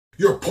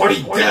Your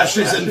party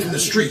dashes in from the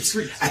streets.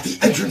 At the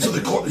entrance of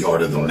the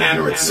courtyard of the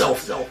manor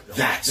itself,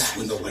 that's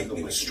when the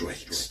lightning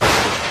strikes.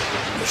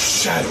 The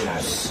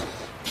shadows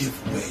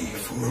give way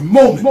for a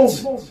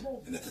moment.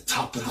 And at the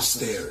top of the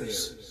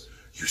stairs,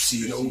 you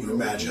see an ogre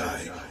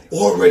magi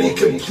already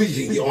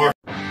completing the arc.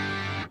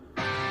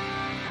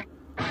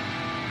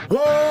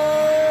 What's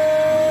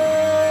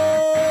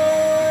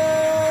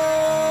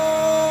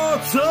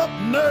up,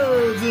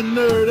 nerds and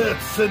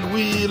nerdettes and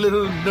wee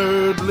little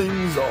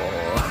nerdlings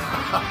all?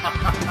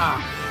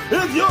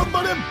 It's your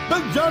buddy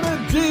Big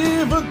Johnny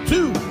G for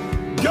Two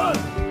Gun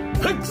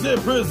Pixie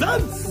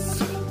presents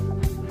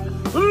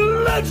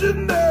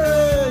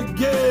Legendary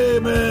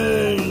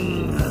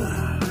Gaming.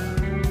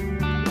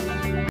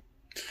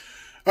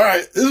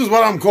 Alright, this is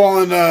what I'm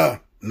calling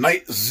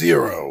Night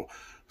Zero.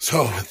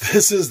 So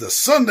this is the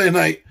Sunday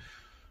night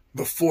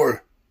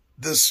before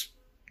this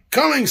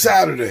coming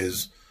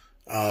Saturday's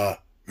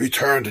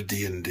return to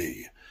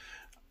D&D.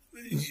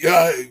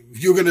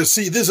 You're going to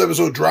see this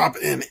episode drop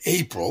in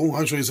April.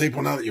 Actually, it's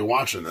April now that you're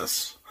watching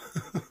this.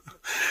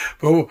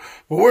 but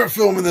we're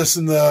filming this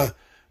in the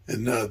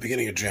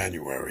beginning of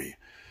January.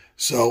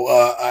 So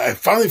I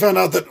finally found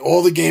out that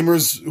all the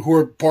gamers who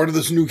are part of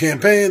this new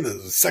campaign, the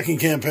second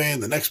campaign,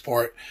 the next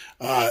part,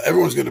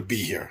 everyone's going to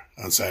be here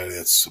on Saturday.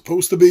 It's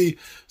supposed to be,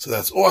 so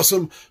that's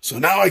awesome. So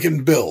now I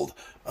can build.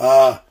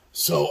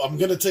 So I'm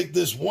going to take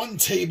this one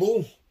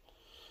table,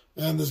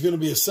 and there's going to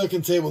be a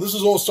second table. This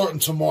is all starting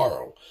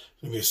tomorrow.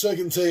 There's going to be a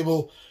second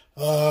table,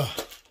 and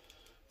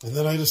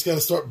then I just got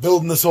to start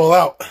building this all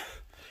out,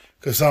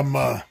 because I'm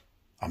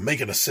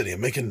making a city.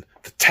 I'm making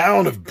the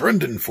town of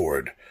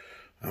Brendanford.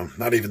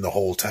 Not even the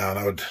whole town.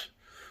 I would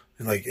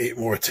need like 8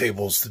 more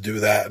tables to do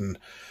that, and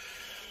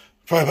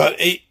probably about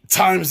 8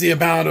 times the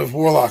amount of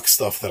warlock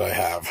stuff that I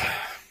have.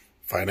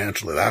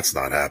 Financially, that's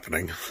not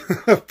happening.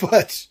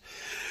 but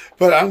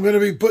I'm going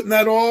to be putting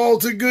that all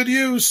to good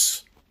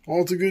use.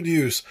 All to good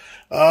use.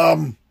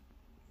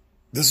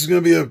 This is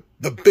going to be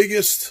the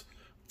biggest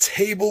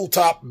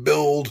tabletop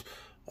build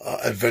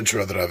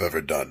adventure that I've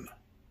ever done.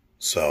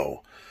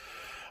 So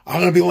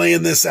I'm going to be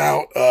laying this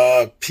out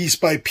piece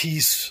by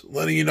piece,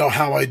 letting you know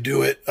how I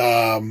do it.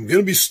 I'm going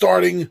to be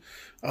starting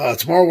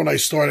tomorrow when I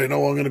start. I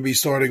know I'm going to be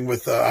starting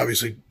with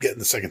obviously getting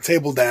the second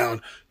table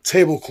down,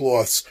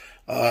 tablecloths,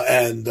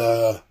 and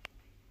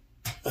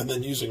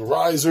then using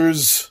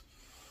risers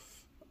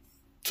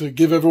to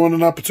give everyone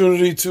an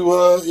opportunity to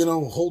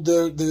hold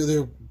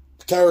their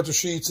character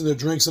sheets and their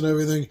drinks and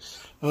everything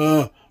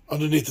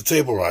underneath the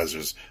table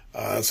risers.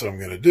 That's what I'm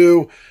going to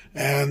do,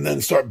 and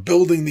then start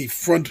building the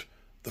front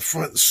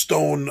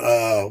stone,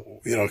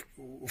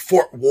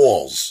 fort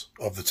walls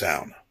of the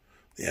town,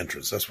 the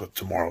entrance. That's what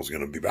tomorrow's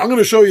going to be. But I'm going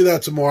to show you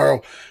that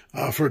tomorrow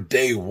for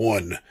day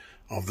 1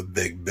 of the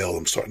big build.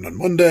 I'm starting on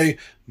Monday,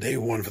 day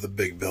 1 for the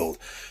big build.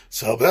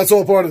 So, but that's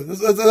all part of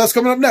that's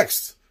coming up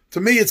next. To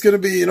me, it's going to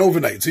be an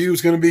overnight. To you,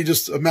 it's going to be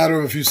just a matter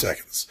of a few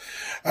seconds.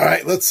 All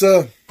right, let's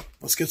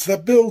get to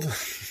that build.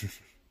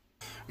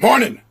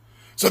 Morning.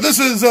 So this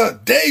is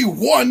day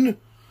 1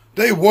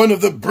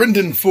 of the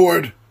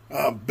Brendanford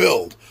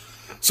build.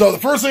 So the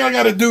first thing I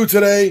got to do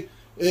today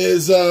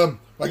is I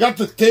got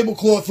the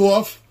tablecloth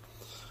off.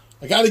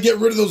 I got to get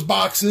rid of those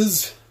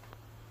boxes.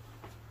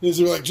 These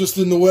are like just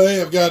in the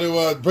way. I've got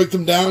to break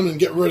them down and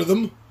get rid of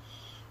them.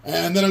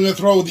 And then I'm going to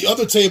throw the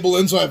other table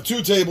in. So I have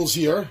 2 tables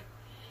here.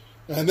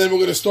 And then we're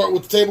going to start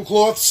with the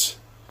tablecloths.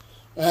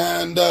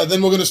 And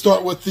then we're going to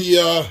start with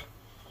the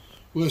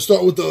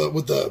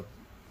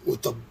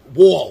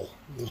wall,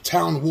 the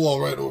town wall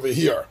right over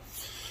here.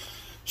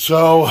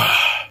 So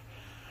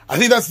I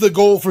think that's the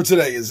goal for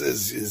today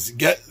is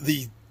get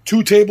the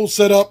 2 tables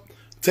set up,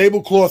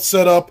 tablecloth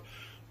set up,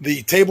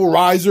 the table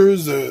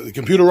risers, the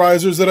computer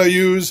risers that I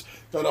use.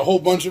 Got a whole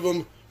bunch of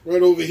them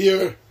right over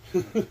here.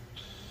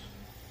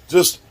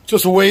 just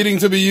waiting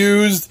to be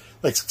used,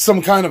 like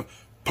some kind of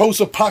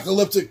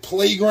post-apocalyptic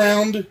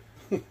playground.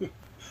 All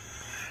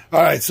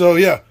right, so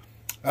yeah,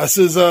 this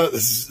is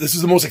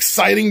the most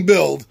exciting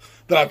build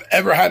that I've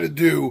ever had to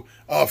do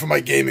for my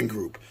gaming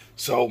group.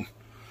 So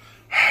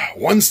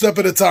one step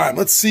at a time.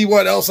 Let's see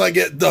what else I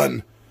get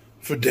done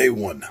for day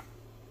 1.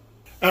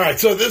 All right,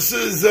 so this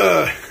is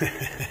the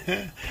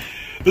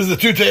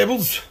 2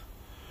 tables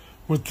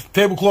with the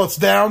tablecloths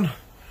down.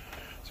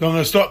 So I'm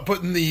going to start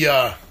putting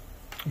the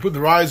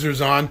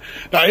risers on.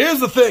 Now here's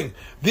the thing: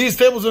 these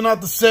tables are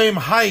not the same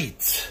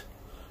height.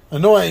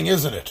 Annoying,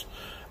 isn't it?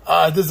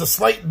 There's a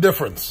slight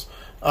difference.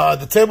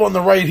 The table on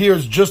the right here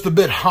is just a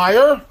bit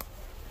higher.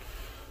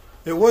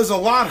 It was a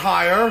lot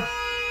higher.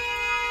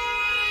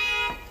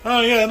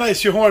 Oh, yeah,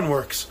 nice. Your horn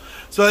works.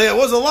 So, yeah, it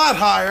was a lot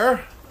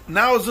higher.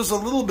 Now it's just a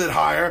little bit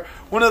higher.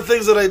 One of the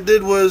things that I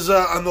did was,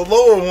 on the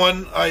lower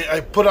one,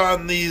 I put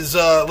on these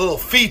little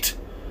feet,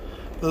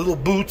 the little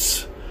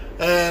boots.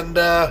 And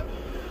I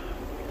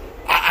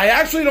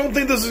actually don't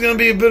think this is going to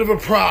be a bit of a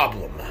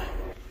problem.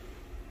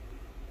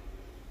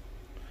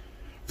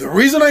 The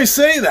reason I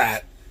say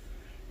that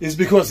is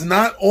because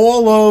not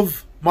all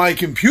of my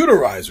computer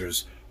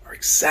risers are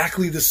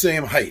exactly the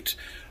same height.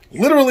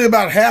 Literally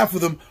about half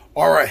of them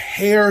are a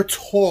hair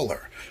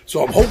taller.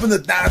 So I'm hoping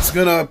that that's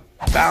going to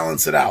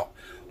balance it out.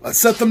 Let's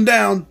set them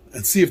down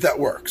and see if that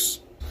works.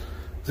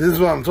 This is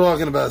what I'm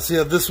talking about. See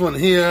how this one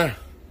here,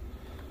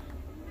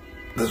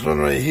 this one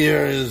right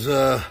here is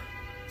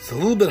it's a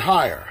little bit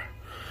higher.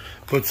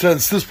 But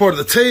since this part of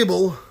the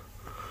table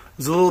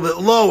is a little bit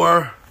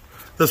lower,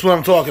 that's what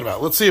I'm talking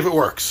about. Let's see if it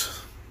works.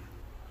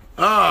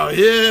 Oh,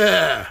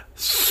 yeah.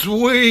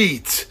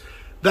 Sweet.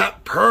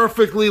 That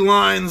perfectly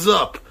lines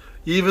up.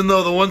 Even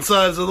though the one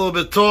side is a little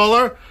bit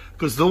taller,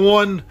 because the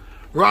one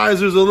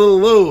riser is a little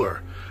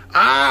lower.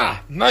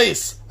 Ah,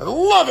 nice. I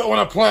love it when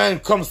a plan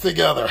comes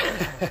together.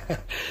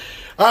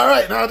 All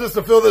right, now just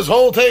to fill this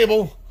whole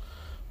table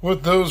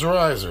with those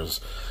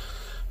risers.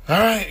 All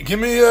right, give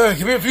me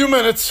a few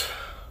minutes.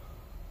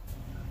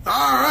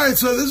 All right,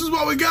 so this is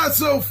what we got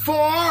so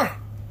far.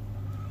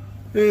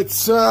 It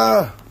has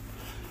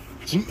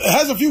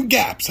a few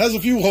gaps, has a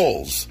few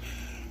holes,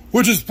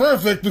 which is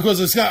perfect because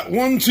it's got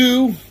 1,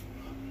 2,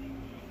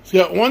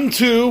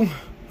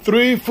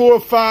 3, 4,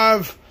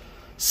 5,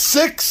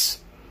 6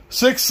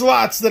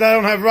 slots that I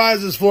don't have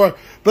risers for,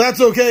 but that's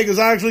okay because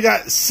I actually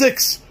got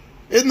 6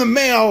 in the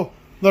mail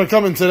that are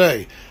coming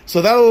today.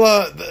 So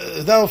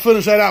that'll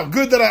finish that out.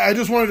 Good that I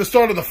just wanted to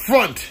start at the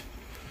front.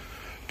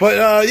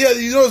 But yeah,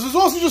 you know, there's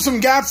also just some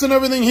gaps and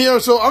everything here,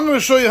 so I'm going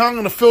to show you how I'm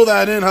going to fill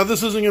that in, how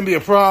this isn't going to be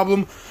a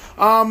problem.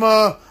 I'm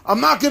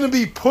not going to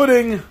be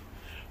putting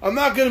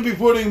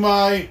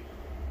my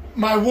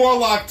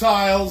Warlock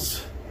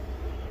tiles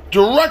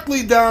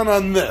directly down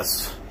on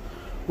this.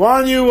 Why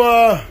don't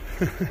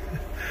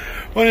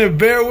you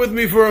bear with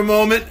me for a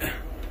moment,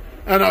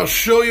 and I'll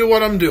show you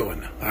what I'm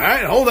doing. All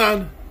right, hold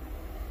on.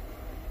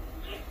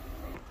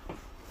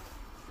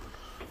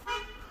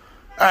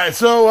 All right,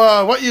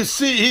 so what you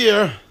see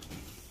here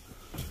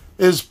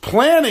is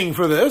planning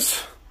for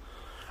this.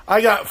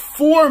 I got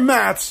 4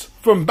 mats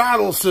from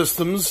Battle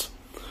Systems,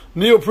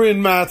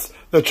 neoprene mats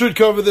that should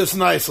cover this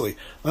nicely.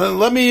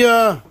 Let me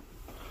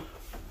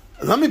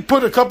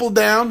put a couple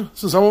down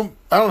since I don't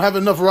have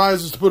enough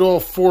risers to put all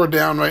 4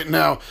 down right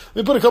now. Let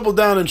me put a couple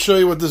down and show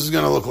you what this is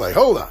going to look like.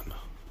 Hold on.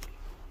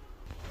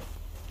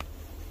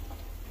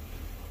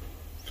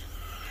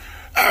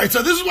 All right,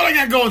 so this is what I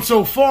got going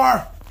so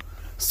far.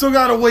 Still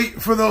got to wait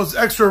for those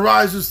extra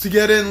risers to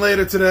get in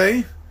later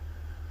today.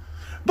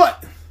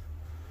 But,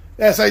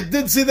 yes, I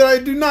did see that I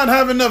do not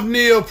have enough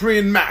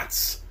neoprene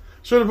mats.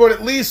 Should have bought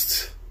at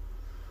least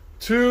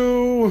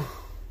 2,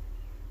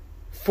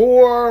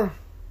 4...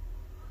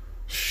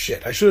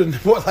 Shit, I should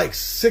have bought like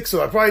 6,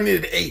 so I probably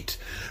needed 8.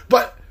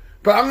 But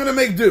I'm going to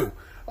make do.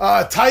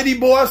 Tidy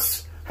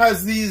Boss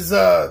has these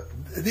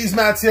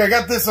mats here. I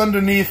got this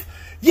underneath.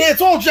 Yeah,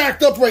 it's all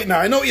jacked up right now.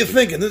 I know what you're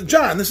thinking.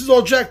 John, this is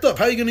all jacked up.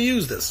 How are you going to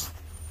use this?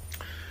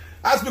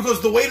 That's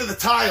because the weight of the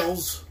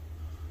tiles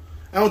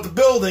and with the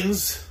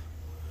buildings,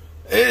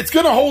 it's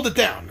going to hold it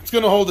down. It's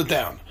going to hold it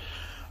down.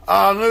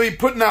 I'm going to be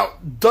putting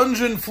out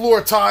dungeon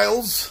floor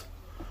tiles.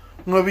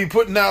 I'm going to be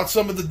putting out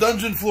some of the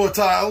dungeon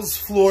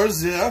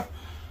floors, yeah.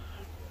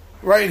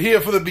 Right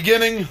here for the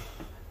beginning.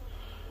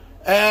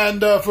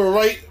 And for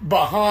right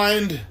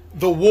behind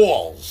the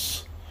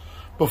walls.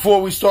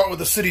 Before we start with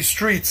the city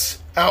streets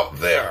out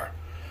there.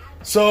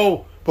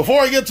 So,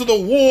 before I get to the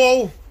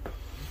wall,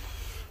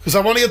 because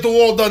I want to get the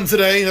wall done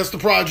today, that's the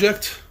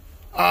project,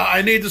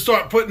 I need to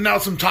start putting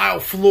out some tile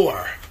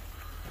floor.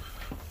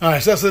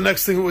 Alright, so that's the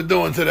next thing we're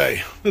doing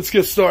today. Let's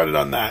get started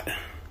on that.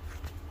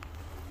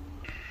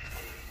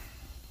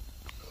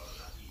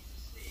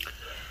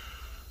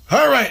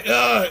 Alright,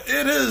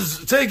 it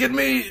is taking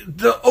me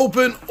to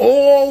open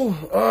all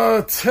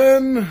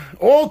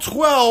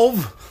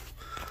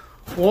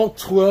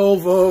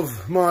 12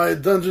 of my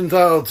Dungeon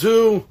Tile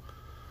 2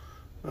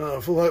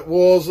 full height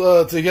walls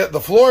to get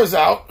the floors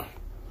out.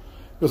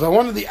 Because I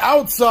wanted the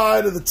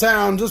outside of the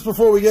town just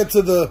before we get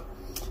to the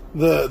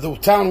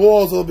town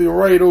walls. They'll be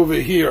right over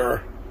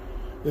here.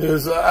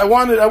 I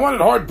wanted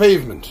hard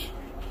pavement,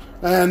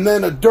 and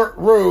then a dirt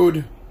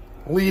road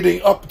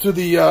leading up to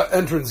the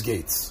entrance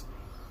gates.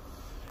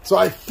 So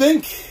I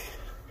think,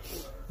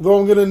 though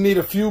I'm going to need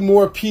a few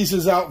more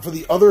pieces out for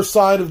the other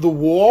side of the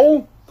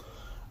wall,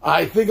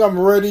 I think I'm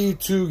ready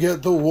to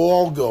get the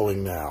wall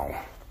going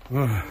now.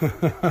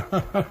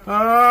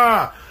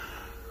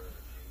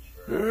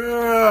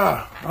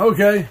 Yeah,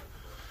 okay.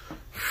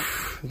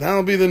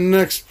 That'll be the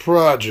next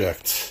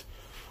project.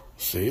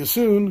 See you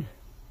soon.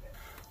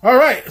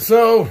 Alright,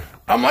 so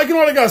I'm liking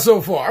what I got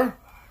so far.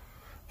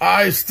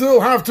 I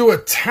still have to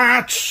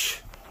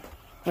attach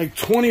like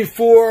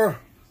 24,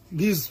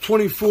 these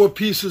 24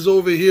 pieces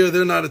over here,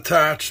 they're not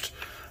attached.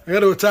 I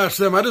got to attach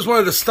them. I just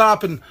wanted to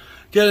stop and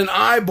get an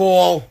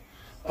eyeball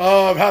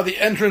of how the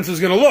entrance is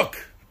going to look.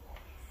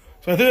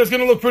 So I think it's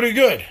going to look pretty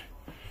good.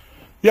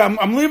 Yeah,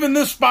 I'm leaving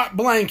this spot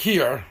blank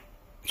here.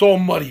 It's all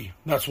muddy.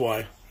 That's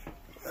why.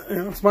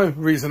 Yeah, that's my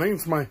reasoning.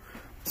 It's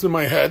in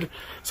my head.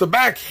 So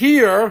back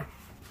here.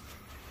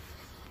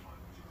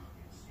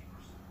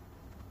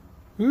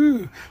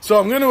 So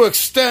I'm going to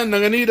extend.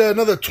 I'm going to need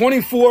another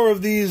 24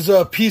 of these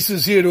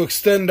pieces here to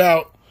extend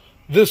out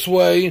this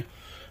way.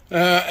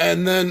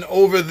 and then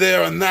over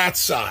there on that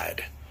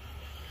side.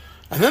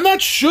 And then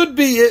that should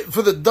be it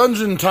for the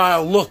dungeon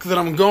tile look that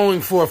I'm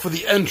going for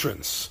the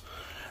entrance.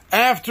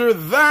 After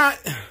that,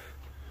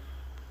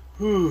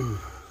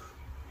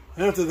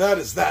 after that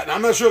is that. And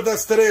I'm not sure if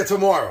that's today or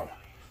tomorrow.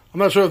 I'm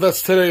going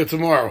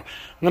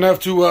to have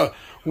to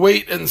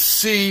wait and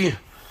see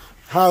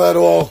how that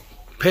all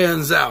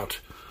pans out.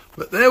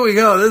 But there we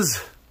go.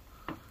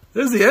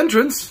 There's the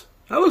entrance.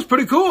 That looks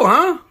pretty cool,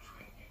 huh?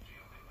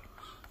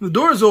 The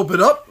doors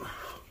open up.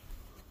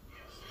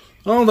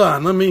 Hold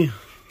on, let me...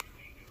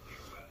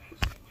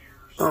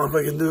 I don't know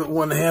if I can do it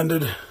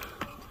one-handed.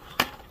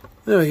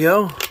 There we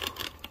go.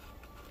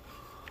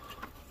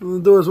 And the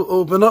doors will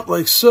open up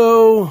like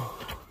so.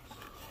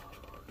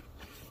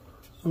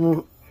 And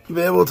we'll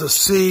be able to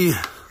see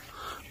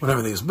when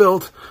everything's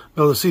built.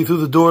 Be able to see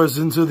through the doors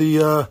into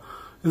the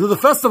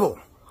festival.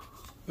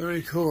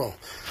 Very cool.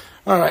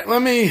 All right,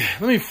 let me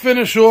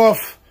finish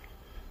off.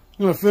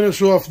 I'm gonna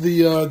finish off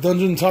the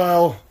dungeon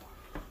tile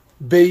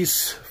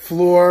base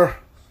floor.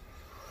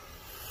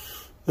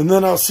 And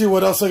then I'll see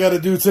what else I got to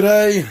do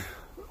today.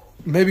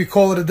 Maybe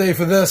call it a day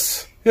for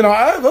this. You know,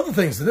 I have other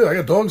things to do. I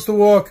got dogs to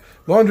walk,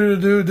 laundry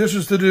to do,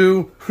 dishes to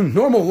do.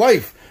 Normal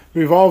life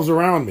revolves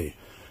around me.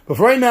 But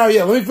for right now,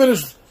 yeah, let me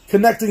finish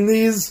connecting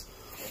these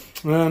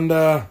and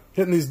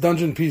getting these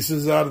dungeon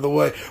pieces out of the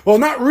way. Well,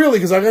 not really,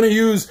 because I'm gonna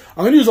use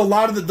a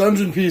lot of the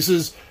dungeon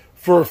pieces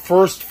for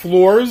first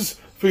floors.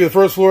 I figure the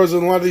first floors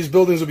in a lot of these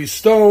buildings will be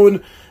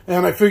stone,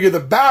 and I figure the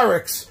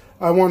barracks,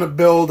 I want to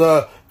build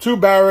 2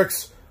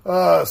 barracks.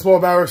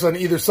 Small barracks on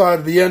either side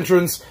of the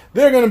entrance.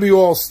 They're going to be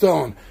all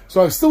stone.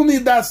 So I still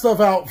need that stuff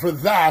out for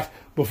that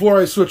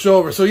before I switch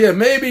over. So yeah,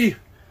 maybe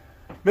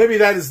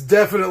that is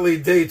definitely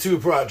day 2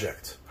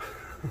 project.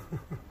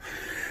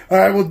 All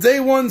right, well, day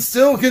 1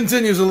 still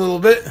continues a little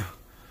bit.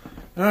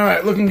 All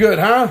right, looking good,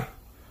 huh?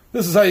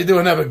 This is how you do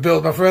an epic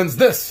build, my friends.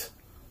 This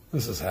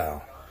is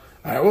how.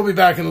 All right, we'll be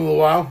back in a little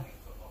while.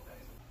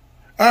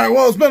 All right,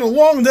 well, it's been a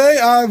long day.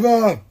 I've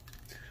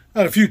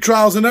had a few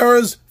trials and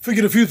errors,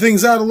 figured a few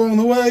things out along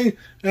the way,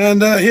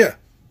 and here,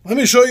 let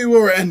me show you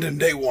where we're ending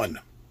day 1.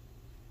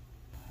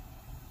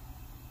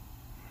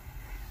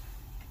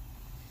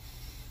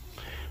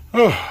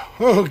 Oh,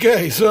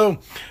 okay, so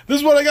this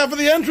is what I got for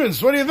the entrance.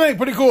 What do you think?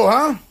 Pretty cool,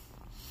 huh?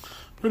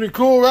 Pretty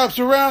cool, wraps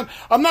around.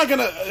 I'm not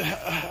gonna,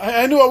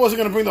 I knew I wasn't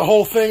gonna bring the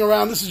whole thing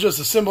around. This is just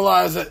to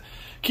symbolize that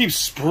keeps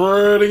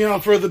spreading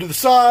out further to the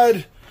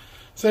side.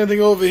 Same thing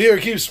over here,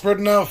 keeps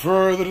spreading out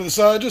further to the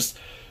side. Just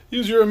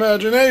use your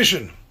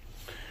imagination.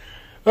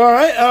 All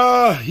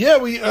right, yeah,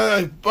 we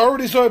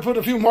already started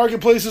putting a few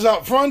marketplaces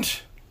out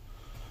front.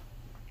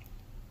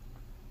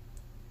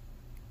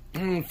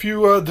 A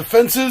few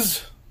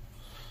defenses.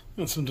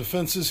 Got some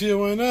defenses here,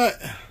 why not?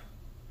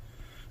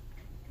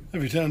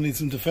 Every town needs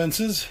some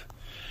defenses.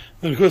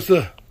 And of course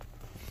the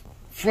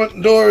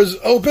front door is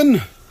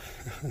open.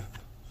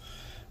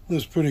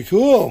 Looks pretty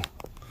cool.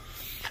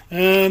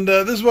 And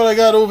this is what I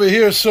got over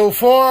here so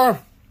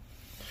far.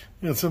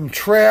 Got some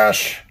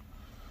trash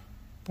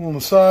on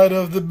the side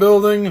of the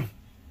building.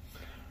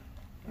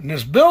 And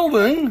this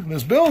building,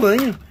 this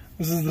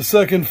is the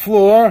second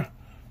floor.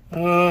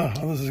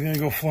 This is going to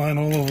go flying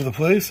all over the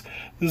place.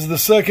 This is the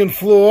second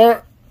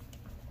floor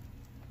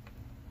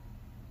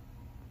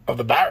of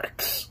the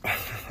barracks.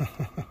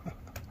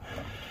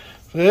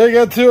 So there you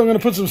got 2. I'm going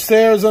to put some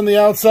stairs on the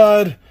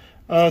outside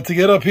to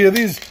get up here.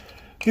 These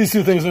 2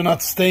 things are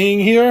not staying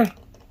here.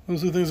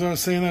 Those 2 things aren't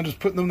staying there. I'm just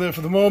putting them there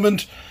for the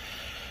moment.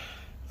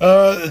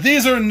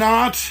 These are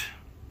not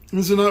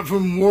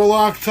from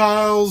Warlock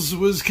Tiles,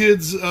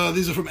 WizKids.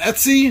 These are from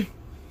Etsy.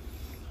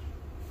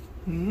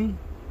 A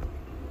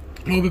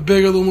little bit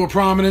bigger, a little more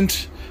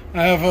prominent.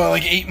 I have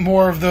like 8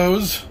 more of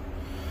those.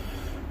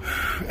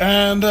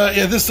 And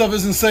yeah, this stuff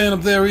isn't staying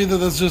up there either.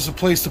 That's just a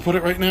place to put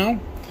it right now.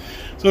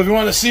 So if you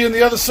want to see on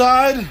the other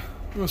side,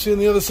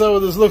 what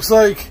this looks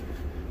like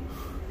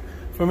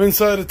from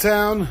inside of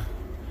town,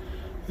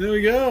 there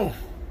we go.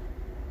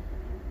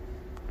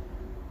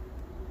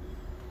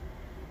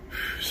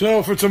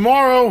 So for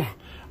tomorrow,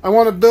 I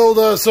want to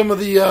build some of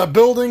the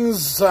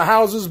buildings,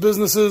 houses,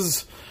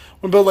 businesses. I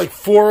want to build like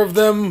 4 of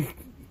them,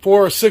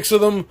 4 or 6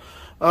 of them,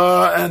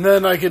 and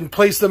then I can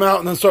place them out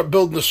and then start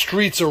building the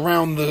streets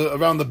around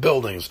the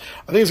buildings.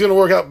 I think it's going to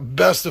work out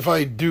best if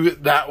I do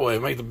it that way,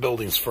 make the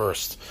buildings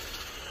first.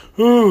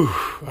 Whew,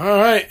 all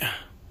right.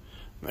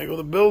 There go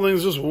the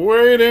buildings, just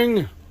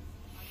waiting.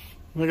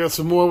 I got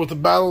some more with the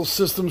battle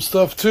system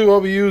stuff too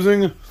I'll be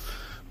using.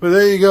 But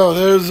there you go.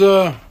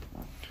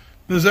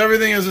 There's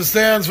everything as it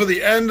stands for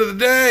the end of the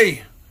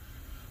day.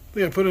 I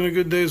think I put in a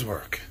good day's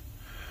work.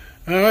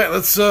 All right,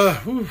 let's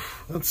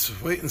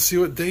wait and see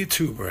what day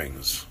 2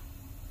 brings.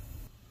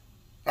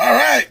 All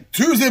right,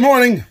 Tuesday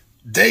morning,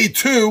 day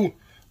 2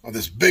 of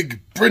this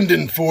big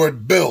Brendan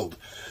Ford build.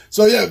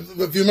 So yeah,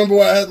 if you remember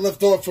where I had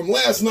left off from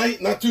last night,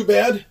 not too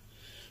bad.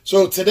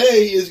 So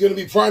today is going to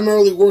be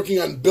primarily working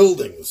on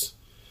buildings.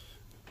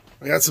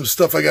 I got some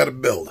stuff I got to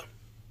build.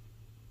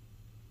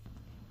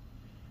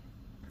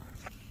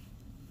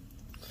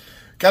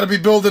 Got to be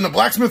building a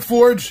blacksmith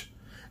forge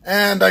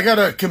And I got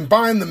to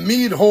combine the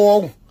Mead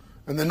Hall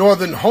and the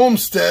Northern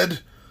Homestead,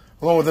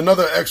 along with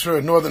another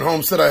extra Northern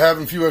Homestead I have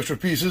and a few extra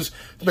pieces,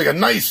 to make a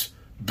nice,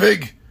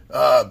 big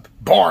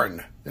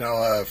barn. You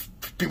know,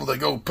 people that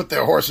go put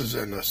their horses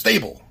in a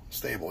stable.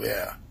 Stable,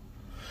 yeah.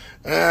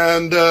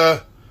 And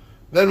then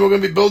we're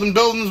going to be building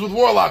buildings with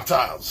Warlock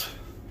tiles.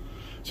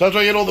 So after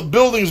I get all the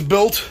buildings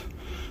built,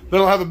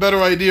 then I'll have a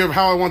better idea of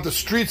how I want the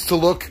streets to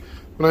look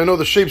when I know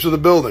the shapes of the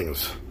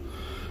buildings.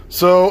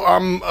 So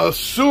I'm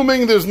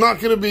assuming there's not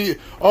going to be...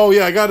 Oh,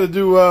 yeah, I got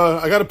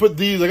to put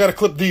these... I got to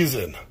clip these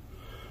in.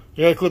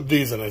 I got to clip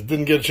these in. I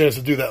didn't get a chance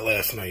to do that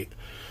last night.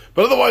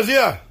 But otherwise,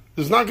 yeah,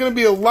 there's not going to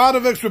be a lot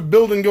of extra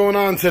building going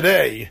on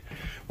today.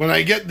 When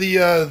I get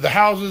the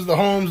houses, the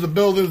homes, the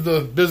buildings,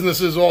 the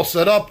businesses all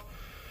set up,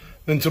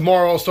 then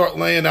tomorrow I'll start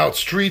laying out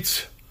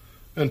streets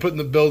and putting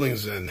the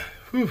buildings in.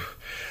 Whew.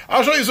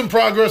 I'll show you some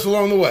progress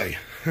along the way.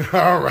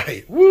 All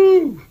right.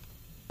 Woo!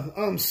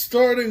 I'm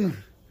starting...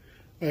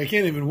 I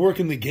can't even work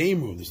in the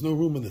game room. There's no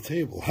room on the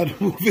table. I had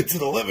to move into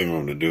the living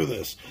room to do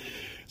this.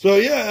 So,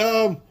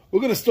 yeah,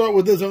 we're going to start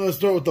with this. I'm going to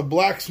start with the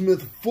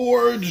blacksmith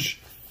forge.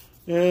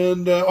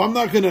 And I'm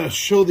not going to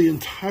show the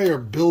entire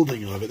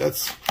building of it.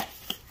 It's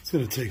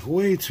going to take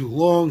way too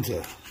long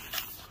to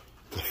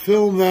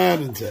film that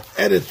and to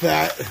edit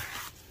that.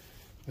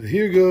 And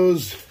here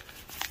goes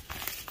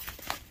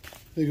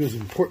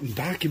important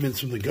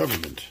documents from the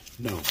government.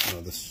 No,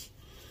 this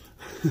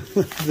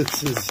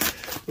this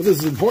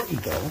is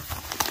important though.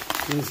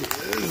 This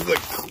is the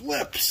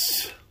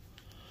clips.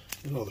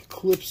 And all the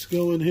clips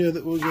go in here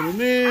that we're gonna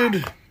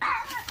need.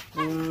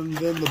 And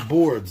then the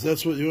boards.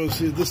 That's what you want to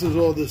see. This is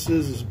all this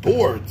is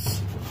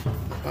boards.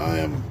 I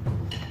am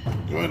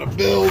going to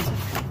build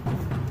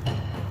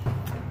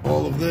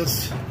all of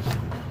this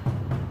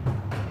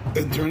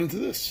and turn into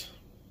this.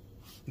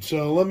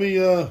 So let me,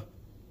 I'm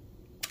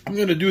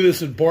going to do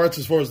this in parts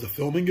as far as the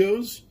filming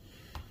goes.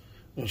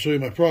 I'll show you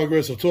my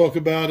progress. I'll talk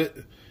about it.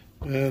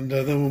 And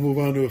then we'll move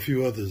on to a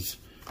few others.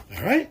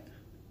 All right?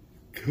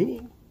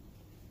 Cool.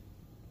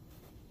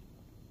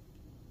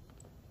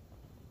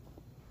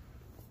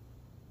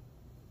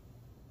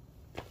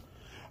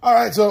 All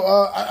right, so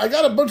I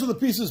got a bunch of the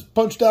pieces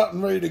punched out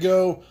and ready to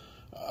go.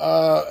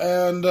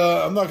 And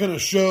I'm not going to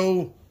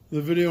show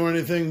the video or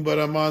anything, but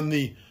I'm on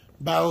the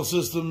Battle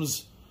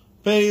Systems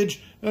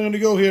page. And I'm going to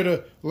go here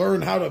to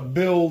learn how to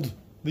build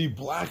the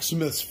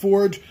blacksmith's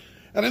forge.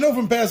 And I know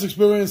from past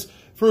experience,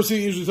 first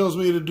thing it usually tells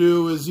me to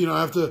do is, you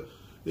know, it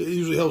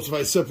usually helps if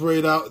I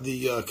separate out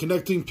the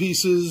connecting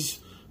pieces.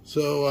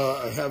 So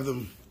I have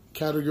them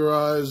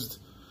categorized.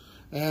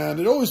 And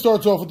it always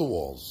starts off with the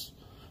walls.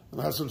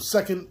 And I have some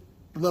second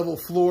level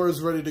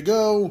floors ready to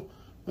go.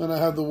 And I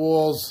have the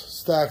walls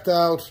stacked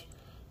out.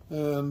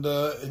 And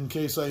in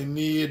case I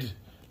need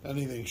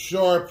anything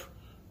sharp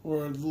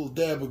or a little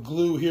dab of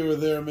glue here or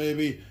there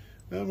maybe,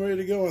 I'm ready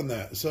to go on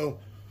that. So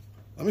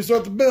let me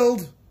start the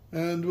build,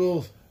 and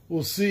we'll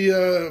see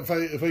if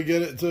I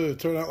get it to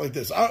turn out like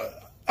this.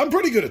 I'm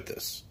pretty good at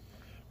this.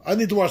 I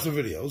need to watch the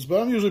videos,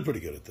 but I'm usually pretty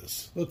good at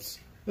this. Let's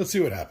see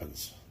what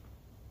happens.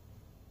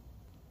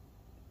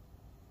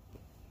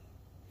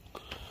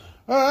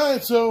 All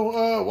right,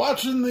 so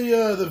watching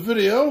the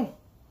video,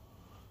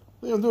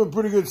 I think I'm doing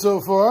pretty good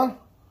so far.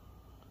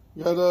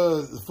 Got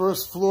the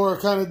first floor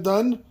kind of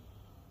done,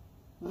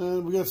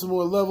 and we got some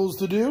more levels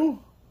to do.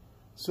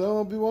 So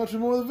I'll be watching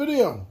more of the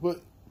video,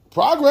 but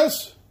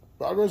progress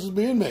is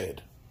being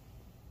made.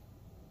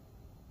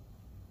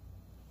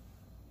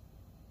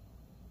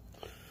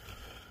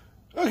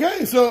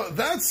 Okay, so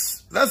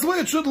that's the way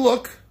it should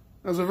look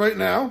as of right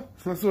now.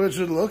 That's the way it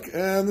should look,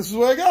 and this is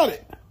where I got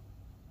it.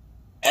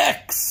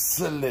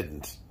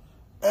 Excellent.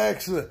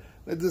 Excellent.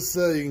 Like this,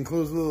 you can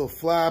close the little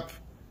flap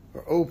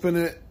or open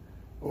it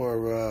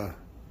or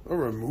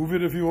remove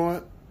it if you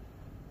want.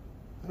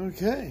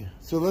 Okay,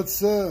 so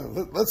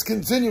let's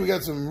continue. We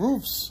got some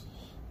roofs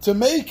to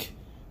make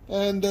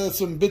and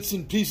some bits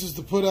and pieces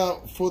to put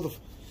out for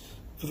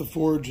the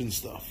forge and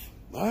stuff.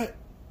 All right.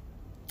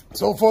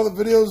 So far, the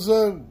video's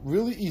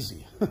really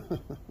easy.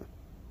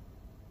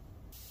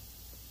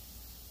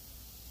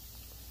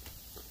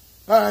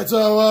 All right,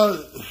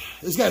 so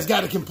this guy's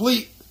got it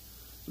complete,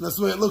 and that's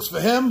the way it looks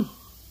for him.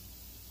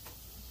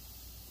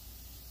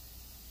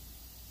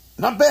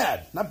 Not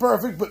bad, not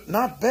perfect, but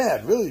not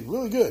bad. Really,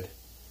 really good.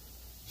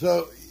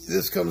 So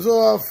this comes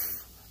off.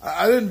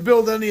 I didn't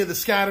build any of the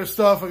scatter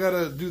stuff. I got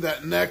to do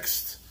that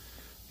next.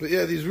 But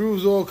yeah, these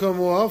roofs all come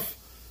off,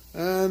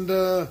 and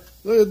look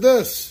at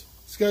this.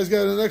 This guy's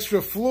got an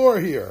extra floor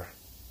here.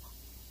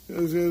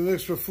 He's got an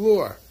extra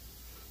floor.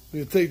 We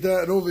can take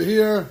that over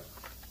here.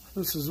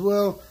 This as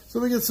well. So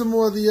let me get some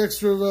more of the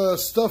extra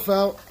stuff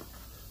out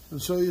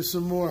and show you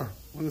some more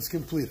when it's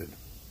completed.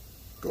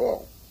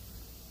 Go.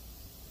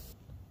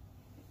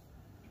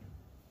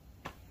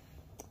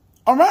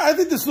 All right, I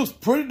think this looks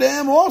pretty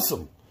damn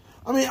awesome.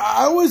 I mean,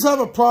 I always have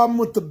a problem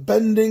with the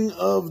bending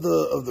of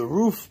the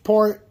roof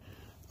part.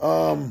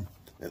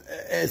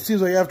 It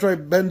seems like after I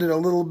bend it a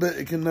little bit,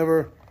 it can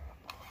never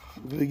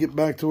really get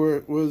back to where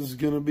it was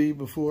going to be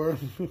before.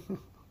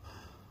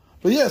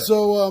 But yeah,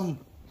 so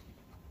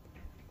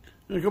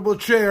And a couple of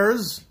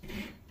chairs.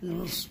 You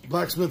know, this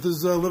blacksmith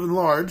is living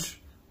large,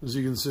 as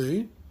you can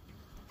see.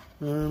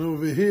 And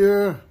over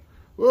here,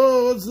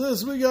 whoa, what's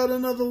this? We got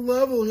another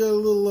level. We got a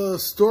little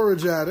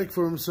storage attic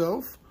for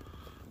himself.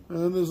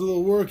 And there's a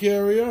little work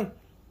area,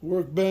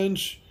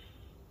 workbench,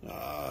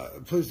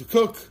 place to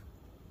cook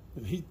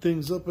and heat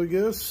things up, I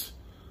guess.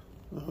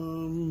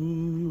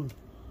 And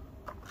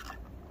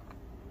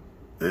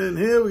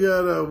here we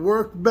got a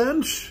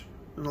workbench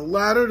and a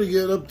ladder to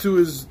get up to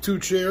his 2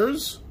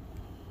 chairs.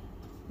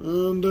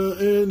 And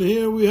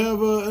here we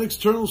have an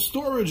external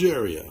storage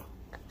area.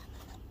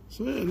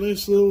 So yeah,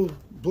 nice little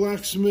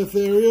blacksmith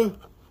area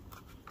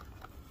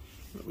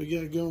that we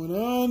got going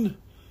on.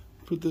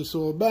 Put this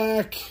all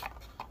back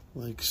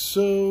like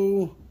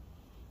so.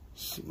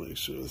 So make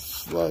sure it's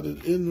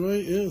slotted in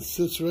right. Yeah, it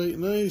sits right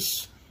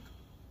nice.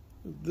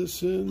 Put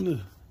this in.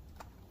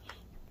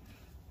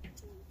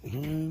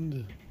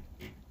 And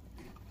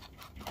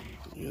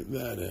get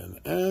that in.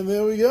 And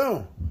there we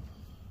go.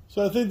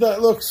 So I think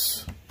that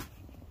looks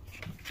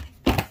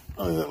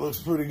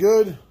pretty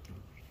good.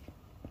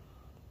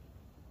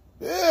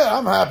 Yeah,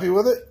 I'm happy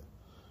with it.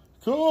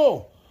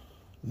 Cool.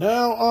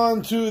 Now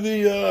on to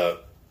the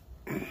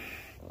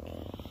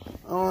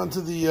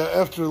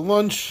after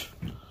lunch.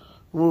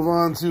 Move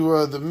on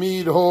to the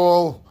Mead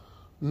Hall,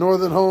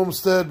 Northern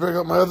Homestead. Bring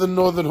up my other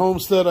Northern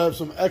Homestead. I have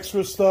some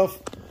extra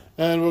stuff,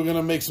 and we're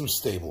gonna make some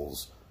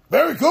stables.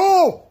 Very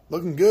cool.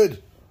 Looking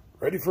good.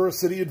 Ready for a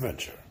city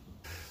adventure.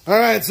 All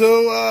right,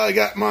 so I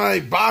got my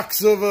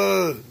box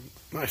of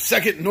my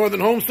second Northern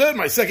Homestead,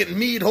 my second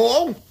Mead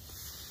Hall.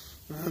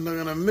 And I'm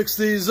going to mix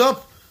these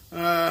up.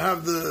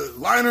 Have the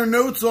liner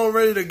notes all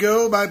ready to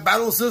go by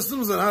Battle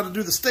Systems on how to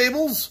do the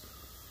stables.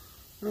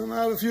 And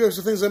I have a few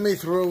extra things I may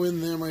throw in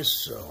there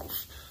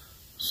myself.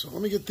 So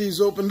let me get these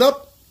opened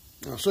up.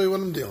 I'll show you what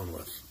I'm dealing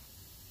with.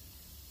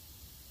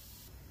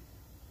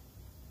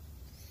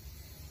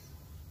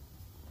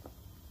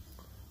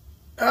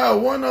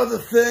 One other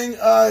thing.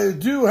 I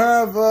do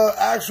have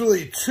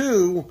actually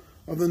 2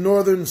 of the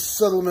Northern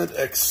Settlement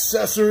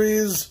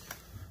accessories.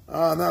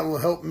 That will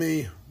help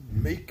me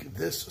make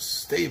this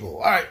stable.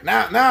 All right,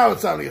 now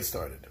it's time to get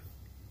started.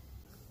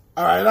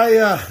 All right,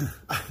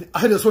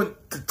 I just went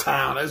to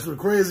town. I just went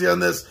crazy on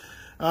this.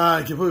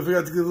 I completely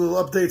forgot to give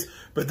little updates.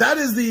 But that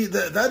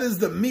is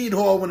the Mead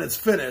Hall when it's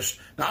finished.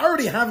 Now I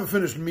already have a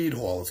finished Mead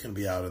Hall. It's going to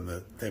be out on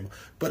the table.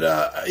 But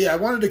yeah, I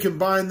wanted to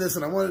combine this,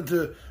 and I wanted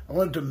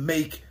to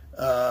make.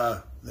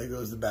 There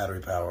goes the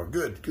battery power.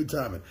 Good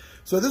timing.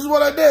 So this is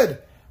what I did.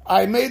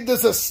 I made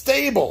this a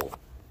stable,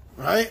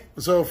 right?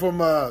 So from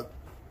the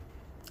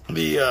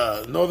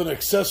Northern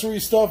accessory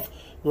stuff,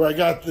 where I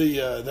got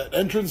that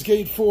entrance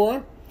gate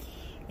for,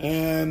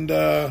 and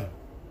I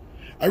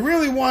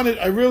really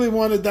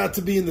wanted that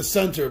to be in the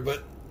center,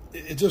 but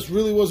it just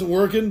really wasn't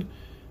working.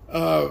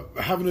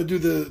 Having to do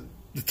the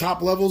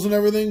top levels and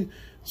everything.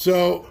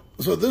 So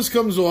this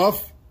comes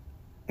off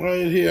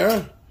right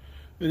here,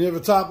 and you have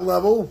a top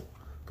level.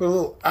 Put a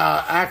little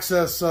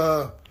access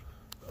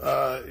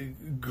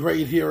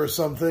grate here or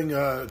something,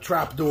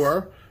 trap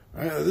door.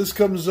 Right, this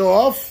comes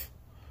off.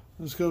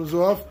 This comes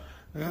off,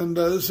 and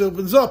this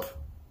opens up.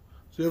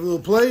 So you have a little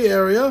play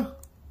area,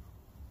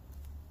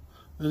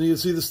 and you can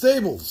see the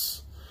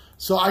stables.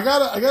 So I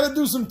gotta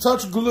do some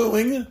touch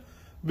gluing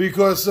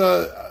because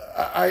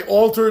I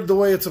altered the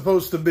way it's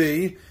supposed to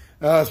be,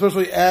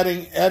 especially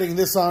adding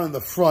this on in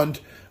the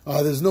front.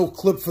 There's no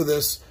clip for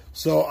this,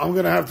 so I'm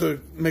gonna have to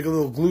make a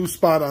little glue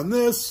spot on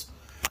this,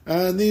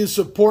 and these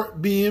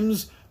support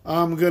beams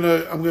I'm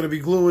gonna be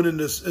gluing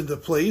into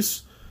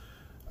place.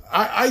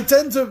 I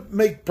tend to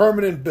make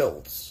permanent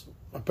builds.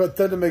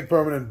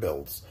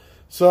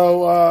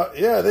 So,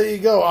 yeah, there you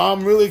go.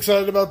 I'm really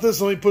excited about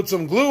this. Let me put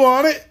some glue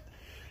on it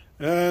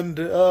and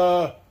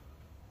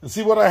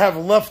see what I have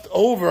left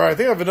over. I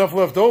think I have enough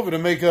left over to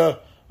make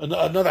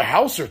another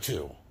house or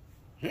 2.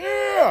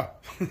 Yeah!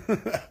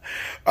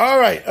 All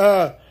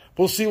right.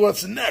 We'll see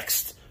what's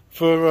next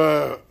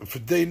for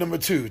day number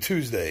 2,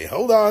 Tuesday.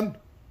 Hold on.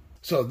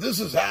 So this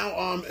is how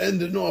I'm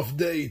ending off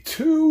day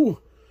 2.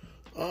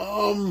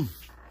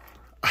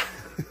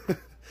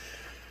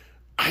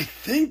 I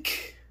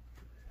think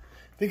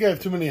I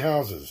have too many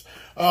houses.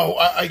 Oh,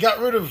 I got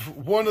rid of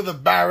one of the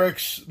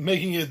barracks,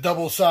 making it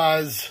double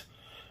size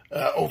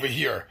over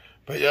here.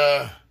 But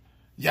yeah,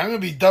 I'm going to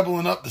be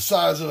doubling up the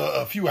size of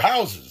a few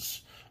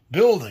houses,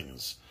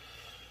 buildings.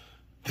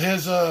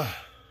 There's not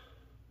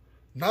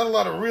a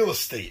lot of real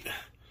estate.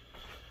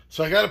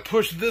 So I got to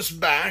push this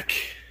back.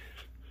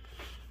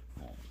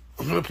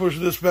 I'm going to push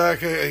this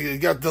back. I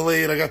got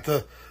delayed. I got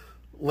the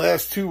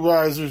last 2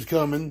 risers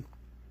coming.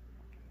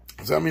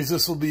 So that means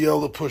this will be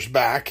able to push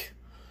back.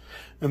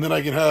 And then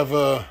I can have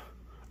a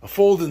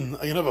folding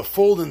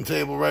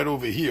table right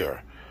over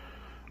here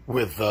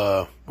with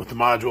the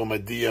module, my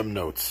DM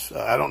notes.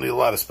 I don't need a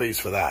lot of space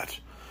for that.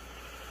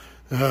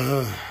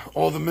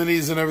 All the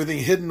minis and everything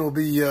hidden will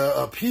be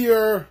up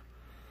here,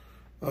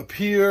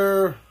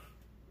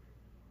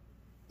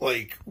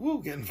 like,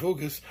 woo, getting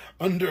focused,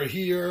 under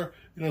here.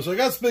 So I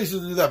got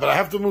spaces to do that, but I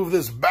have to move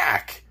this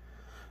back.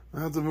 I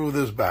have to move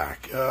this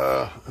back,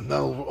 and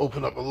that'll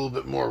open up a little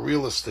bit more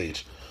real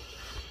estate.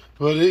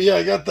 But yeah,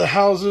 I got the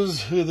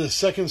houses, the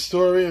second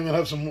story. I'm going to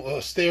have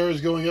some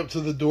stairs going up to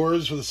the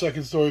doors for the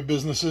second story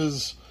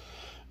businesses.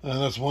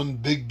 And that's one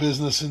big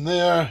business in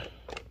there.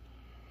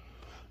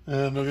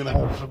 And we're going to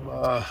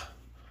have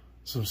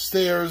some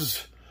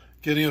stairs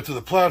getting up to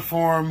the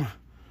platform,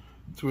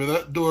 to where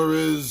that door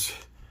is,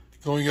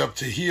 going up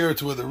to here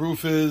to where the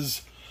roof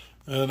is.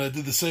 And I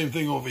did the same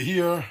thing over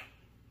here.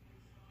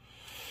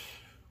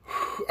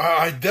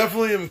 I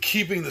definitely am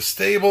keeping the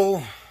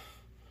stable.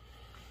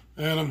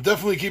 And I'm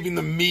definitely keeping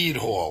the mead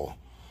hall.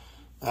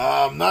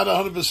 I'm not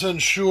 100%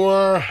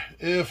 sure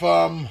if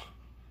I'm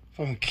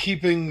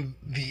keeping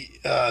the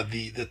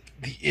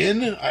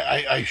inn.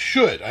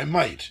 I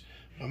might.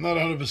 I'm not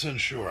 100%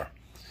 sure.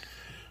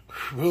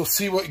 We'll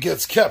see what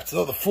gets kept.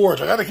 Oh, the forge.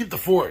 I got to keep the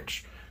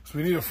forge, because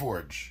we need a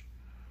forge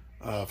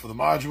for the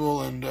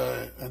module and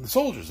the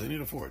soldiers. They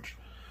need a forge.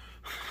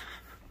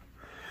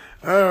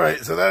 All right,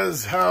 so that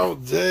is how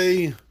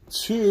day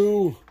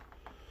 2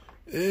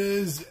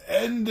 is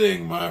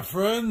ending, my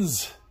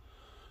friends.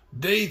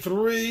 Day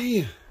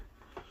 3,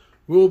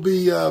 we'll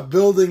be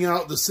building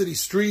out the city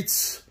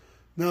streets.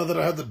 Now that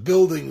I have the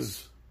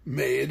buildings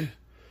made,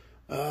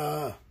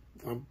 I'll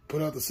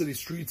put out the city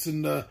streets,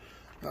 and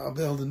I'll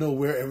be able to know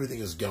where everything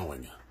is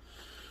going.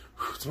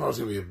 Tomorrow's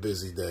going to be a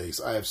busy day.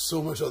 So I have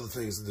so much other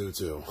things to do,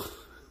 too.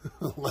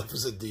 Life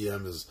as a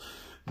DM is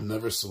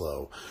never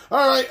slow.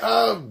 All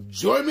right,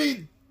 join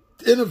me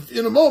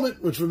in a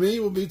moment, which for me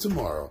will be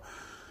tomorrow.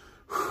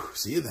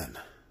 See you then.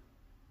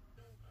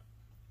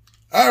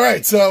 All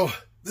right, so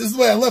this is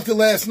the way I left it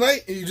last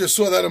night. You just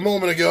saw that a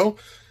moment ago.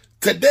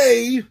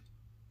 Today's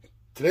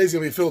going to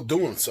be Phil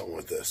doing something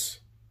with this.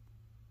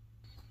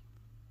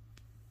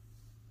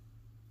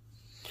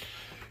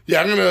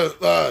 Yeah, I'm going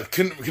to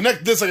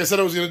connect this like I said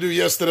I was going to do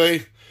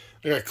yesterday.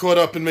 I got caught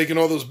up in making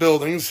all those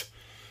buildings.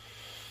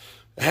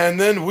 And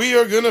then we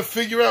are going to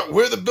figure out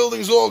where the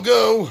buildings all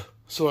go,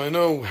 so I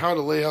know how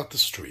to lay out the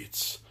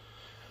streets.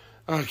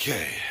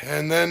 Okay,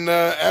 and then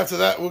after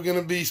that, we're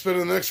going to be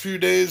spending the next few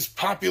days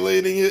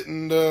populating it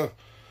and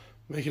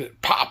making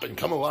it pop and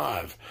come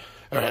alive.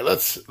 All right,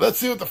 let's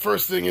see what the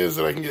first thing is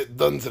that I can get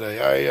done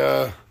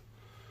today.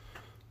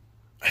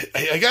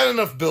 I got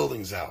enough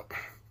buildings out.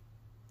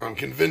 I'm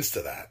convinced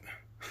of that.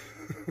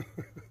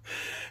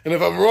 And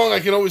if I'm wrong,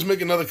 I can always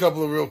make another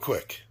couple of real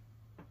quick.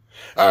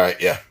 All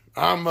right, yeah,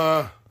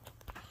 I'm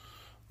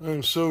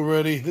so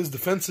ready. There's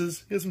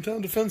defenses. Here's some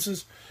town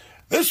defenses.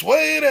 This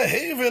way to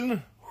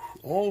Haven.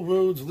 All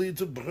roads lead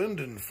to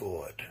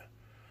Brendanford.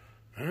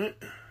 All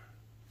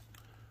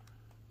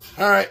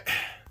right.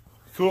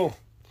 Cool.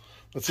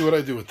 Let's see what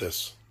I do with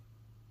this.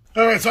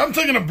 All right, so I'm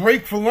taking a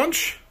break for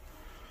lunch.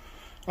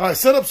 I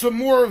set up some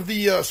more of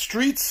the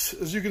streets,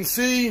 as you can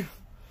see.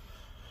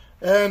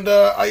 And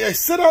I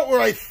set out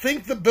where I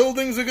think the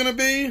buildings are going to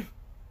be.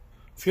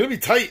 It's going to be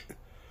tight.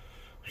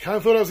 I kind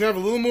of thought I was going to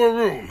have a little more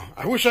room.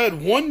 I wish I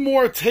had one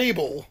more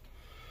table,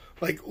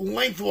 like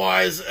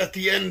lengthwise at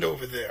the end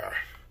over there.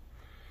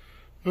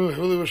 Oh, I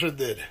really wish I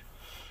did.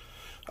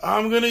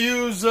 I'm going to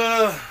use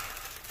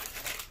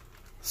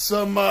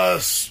some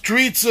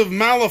Streets of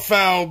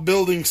Malifaux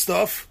building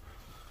stuff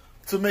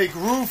to make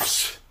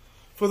roofs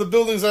for the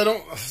buildings I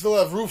don't still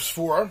have roofs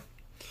for.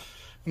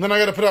 And then I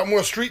got to put out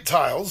more street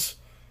tiles.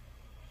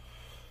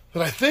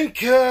 But I think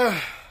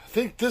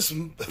this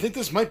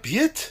might be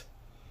it.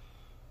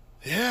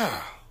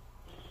 Yeah.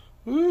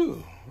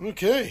 Ooh,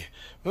 okay.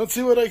 Let's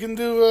see what I can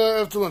do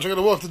after lunch. I got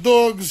to walk the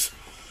dogs.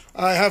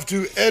 I have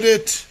to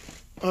edit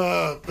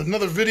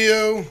another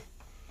video.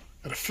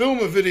 Got to film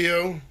a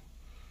video.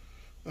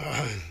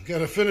 Got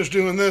to finish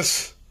doing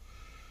this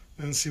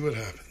and see what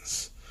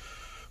happens.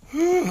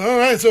 Whew, all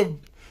right, so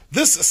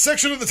this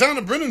section of the town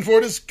of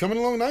Brendanford is coming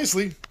along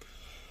nicely.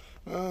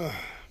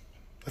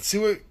 Let's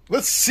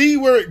see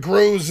where it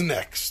grows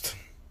next.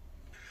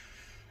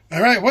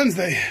 All right,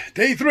 Wednesday,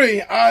 day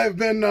 3. I've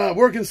been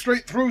working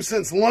straight through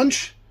since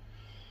lunch.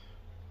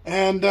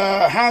 And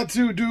had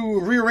to do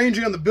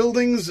rearranging on the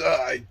buildings.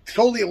 I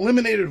totally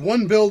eliminated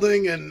one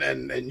building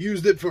and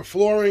used it for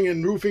flooring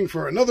and roofing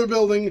for another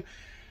building.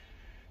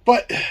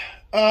 But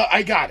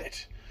I got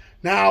it.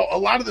 Now, a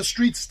lot of the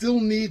streets still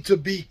need to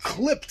be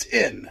clipped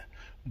in.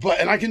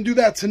 And I can do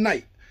that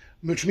tonight.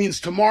 Which means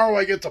tomorrow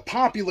I get to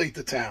populate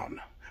the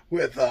town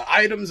with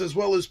items as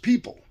well as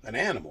people and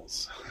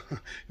animals. You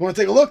want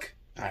to take a look?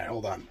 All right,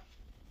 hold on.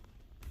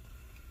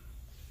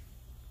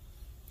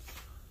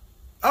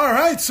 All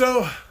right,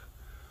 so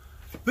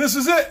this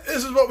is it.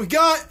 This is what we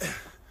got.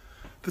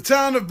 The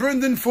town of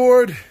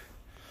Brendanford.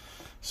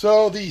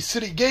 So the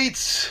city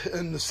gates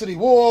and the city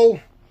wall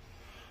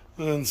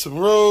and some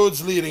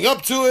roads leading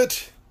up to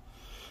it.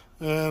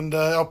 And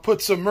I'll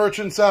put some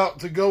merchants out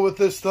to go with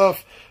this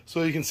stuff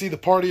so you can see the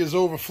party is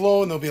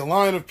overflowing. There'll be a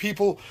line of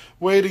people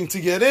waiting to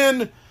get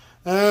in.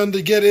 And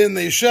to get in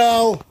they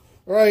shall.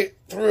 Right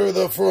through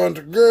the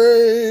front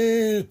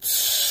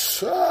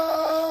gates.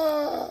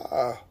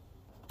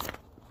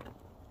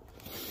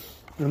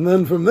 And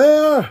then from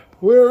there,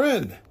 we're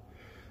in.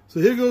 So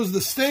here goes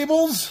the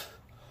stables.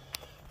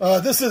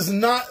 This is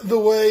not the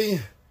way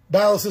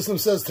Battle System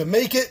says to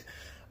make it.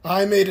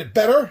 I made it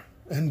better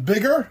and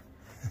bigger.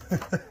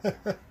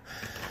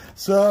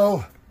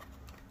 So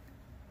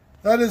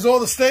that is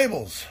all the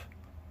stables.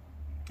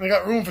 I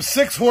got room for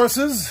 6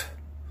 horses.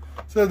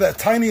 So that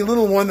tiny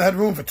little one that had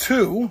room for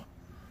 2.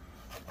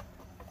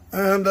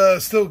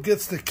 And still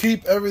gets to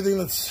keep everything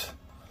that's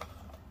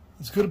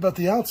good about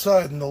the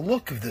outside and the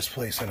look of this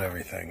place and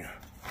everything.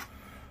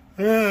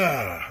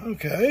 Yeah,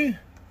 okay.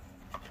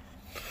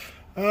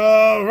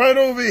 Right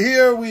over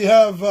here we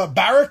have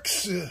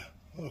barracks, a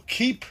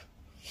keep.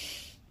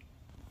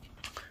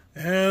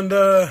 And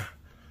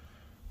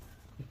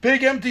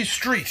big empty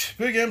street.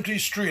 Big empty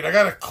street. I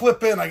got to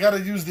clip in. I got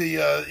to use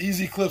the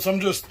easy clips. I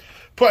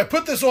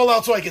put this all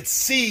out so I could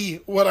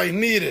see what I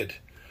needed.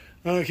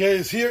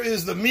 Okay, so here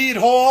is the mead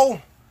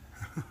hall.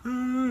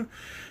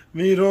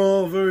 Mead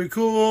hall, very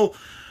cool.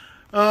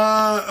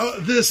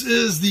 This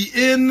is the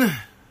inn.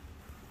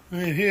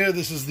 Right here,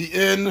 this is the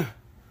inn.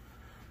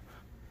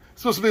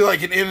 It's supposed to be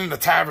like an inn and a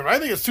tavern. I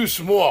think it's too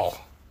small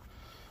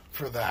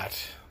for that.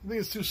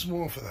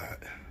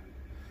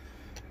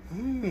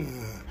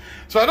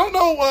 So I don't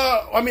know,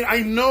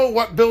 I know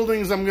what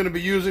buildings I'm going to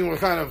be using, what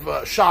kind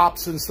of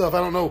shops and stuff. I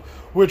don't know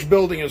which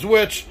building is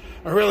which.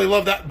 I really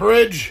love that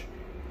bridge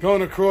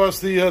going across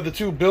the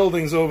 2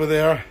 buildings over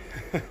there.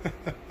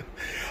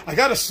 I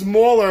got a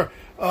smaller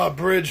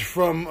bridge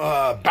from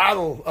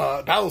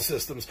Battle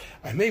Systems.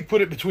 I may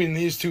put it between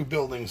these 2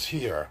 buildings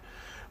here.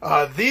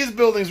 These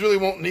buildings really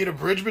won't need a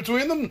bridge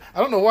between them. I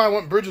don't know why I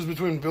want bridges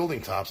between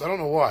building tops. I don't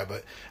know why,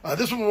 but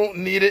this one won't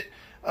need it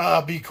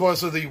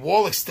because of the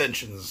wall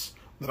extensions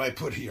that I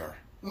put here.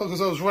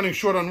 Because I was running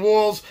short on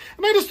walls,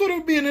 and I just thought it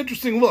would be an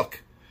interesting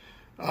look.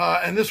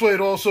 And this way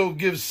it also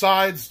gives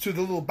sides to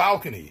the little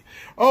balcony.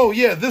 Oh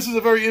yeah, this is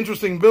a very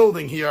interesting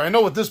building here. I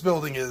know what this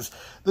building is.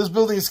 This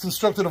building is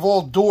constructed of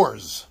all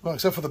doors, well,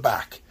 except for the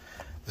back.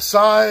 The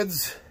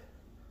sides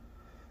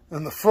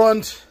and the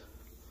front.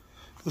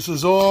 This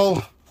is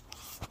all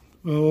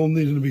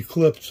needing to be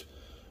clipped.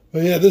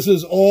 But yeah, this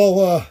is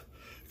all,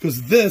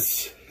 because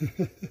this,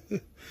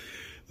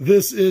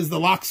 this is the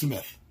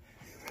locksmith.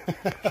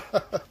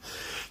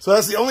 So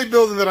that's the only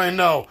building that I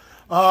know.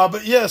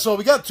 But yeah, so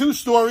we got 2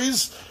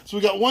 stories. So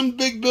we got one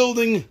big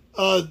building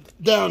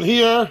down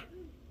here,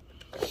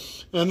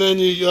 and then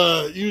you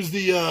use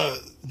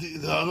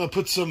I'm gonna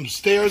put some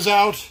stairs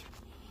out,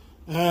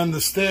 and the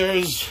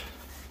stairs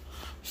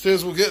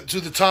will get to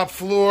the top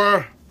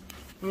floor.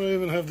 I don't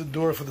even have the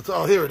door for the top.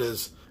 Oh, here it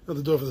is. I have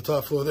the door for the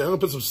top floor there. I'm gonna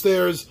put some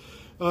stairs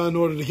in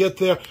order to get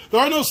there. There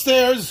are no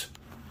stairs.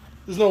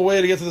 There's no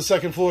way to get to the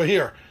 2nd floor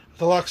here.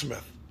 The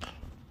locksmith,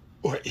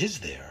 or is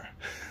there?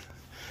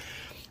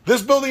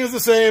 This building is the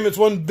same. It's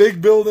one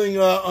big building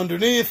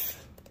underneath.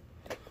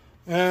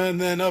 And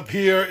then up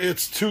here,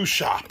 it's 2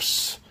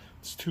 shops.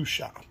 It's 2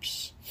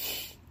 shops.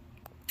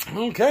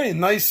 Okay,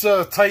 nice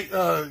tight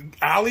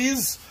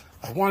alleys.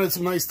 I wanted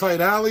some nice tight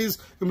alleys.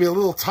 Going to be a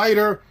little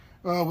tighter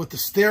with the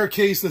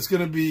staircase that's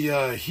going to be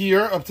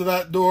here up to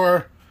that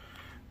door.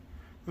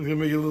 I'm going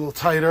to make it a little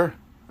tighter.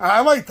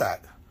 I like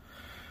that.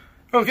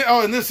 Okay,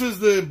 oh, and this is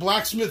the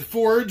blacksmith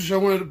forge. I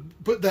wanted to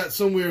put that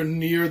somewhere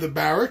near the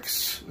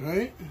barracks,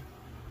 right?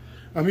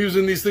 I'm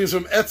using these things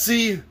from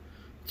Etsy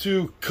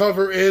to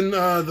cover in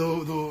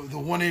the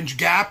 1-inch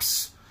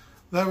gaps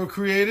that were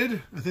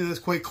created. I think that's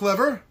quite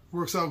clever.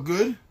 Works out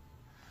good.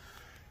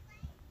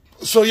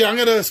 So yeah, I'm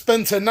going to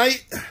spend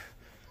tonight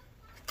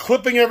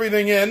clipping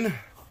everything in,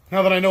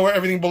 now that I know where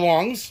everything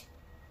belongs.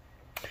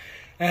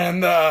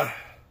 And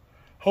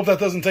hope that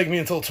doesn't take me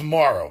until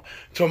tomorrow.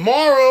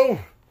 Tomorrow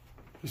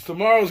is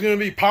going to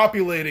be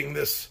populating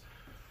this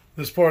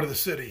part of the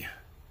city.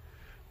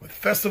 With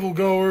festival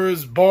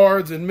goers,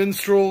 bards and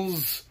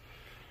minstrels,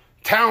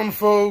 town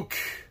folk,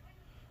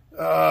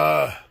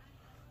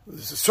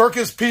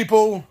 circus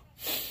people,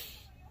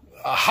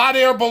 a hot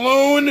air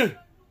balloon.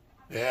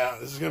 Yeah,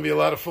 this is going to be a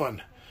lot of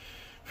fun.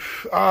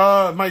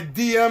 My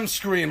DM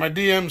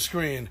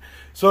screen.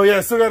 So yeah, I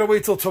still got to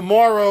wait till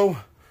tomorrow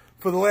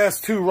for the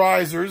last 2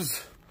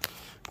 risers.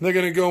 They're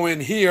going to go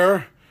in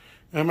here,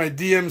 and my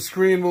DM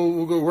screen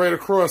will go right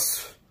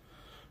across.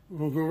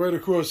 We'll go right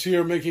across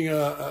here, making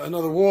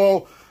another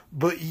wall,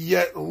 but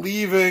yet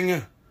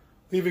leaving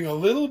a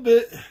little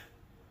bit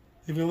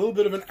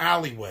of an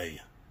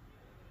alleyway.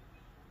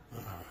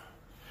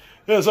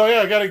 Yeah, so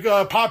yeah, I got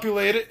to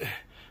populate it.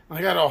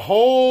 I got a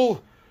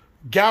whole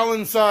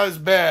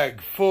gallon-sized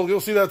bag full. You'll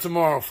see that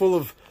tomorrow, full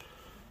of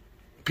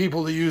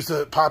people to use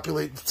to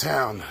populate the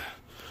town.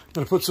 I'm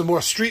gonna put some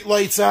more street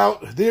lights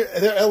out. They're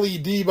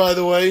LED, by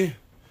the way.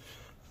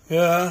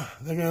 Yeah,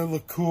 they're gonna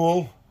look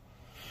cool.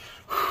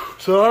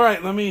 So, all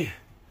right,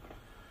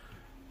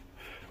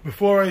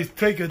 before I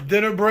take a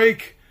dinner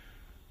break,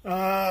 so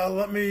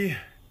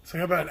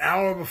about an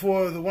hour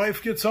before the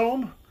wife gets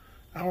home,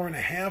 hour and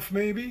a half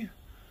maybe.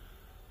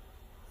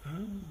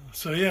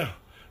 So yeah,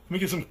 let me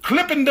get some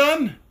clipping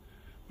done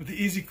with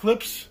the easy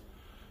clips,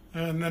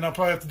 and then I'll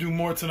probably have to do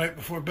more tonight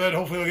before bed.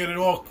 Hopefully I'll get it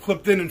all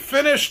clipped in and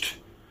finished.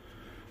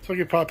 So I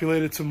get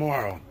populated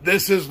tomorrow.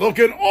 This is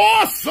looking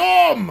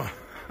awesome! All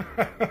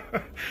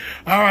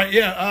right,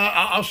 yeah,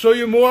 I'll show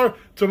you more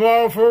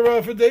tomorrow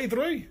for day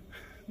 3.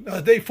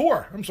 Day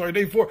 4. I'm sorry,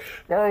 day 4.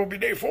 Tomorrow will be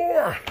day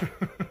 4.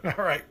 All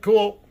right,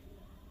 cool.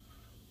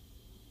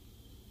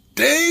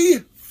 Day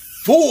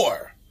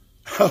 4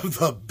 of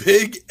the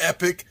big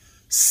epic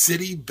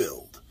city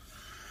build.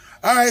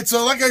 All right,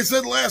 so like I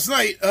said last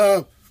night,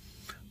 I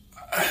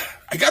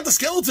got the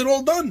skeleton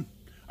all done.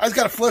 I just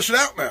got to flesh it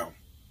out now.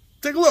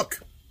 Take a look.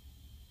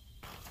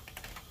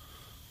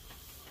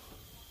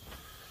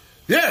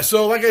 Yeah,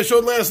 so like I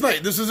showed last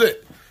night, this is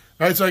it.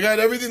 All right, so I got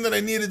everything that I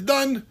needed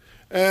done.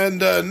 And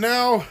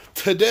now,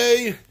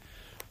 today,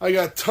 I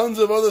got tons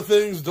of other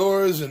things.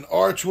 Doors and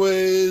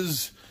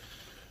archways,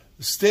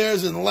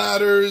 stairs and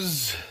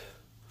ladders,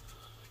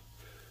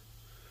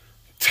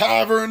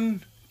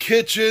 tavern,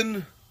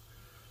 kitchen,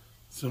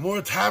 some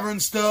more tavern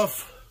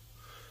stuff.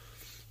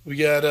 We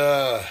got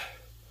the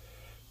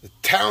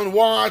town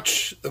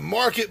watch, the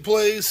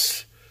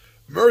marketplace,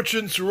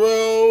 merchant's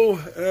row,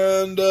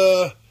 and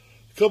a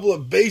couple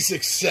of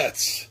basic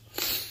sets.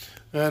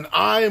 And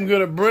I'm going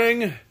to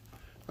bring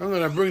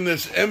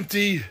this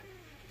empty,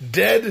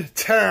 dead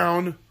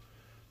town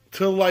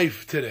to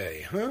life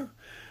today, huh?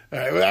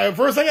 All right,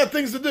 first I got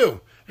things to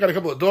do. I got a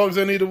couple of dogs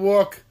I need to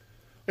walk.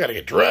 I got to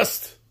get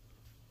dressed.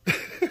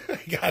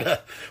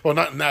 Well,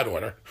 not in that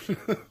order.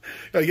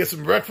 Got to get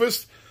some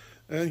breakfast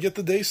and get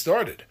the day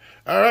started.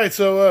 All right,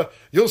 so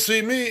you'll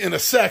see me in a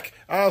sec.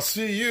 I'll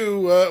see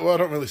you. Well, I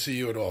don't really see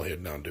you at all here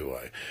now, do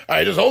I? All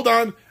right, just hold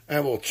on,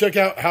 and we'll check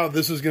out how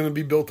this is going to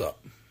be built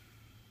up.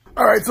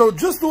 All right, so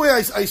just the way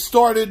I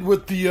started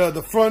with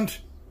the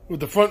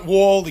front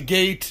wall, the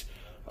gate.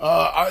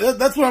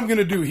 That's what I'm going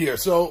to do here.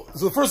 So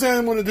the first thing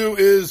I'm going to do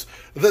is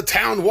the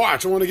town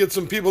watch. I want to get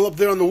some people up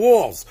there on the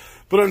walls.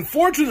 But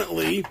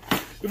unfortunately,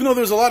 even though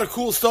there's a lot of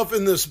cool stuff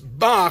in this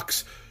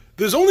box,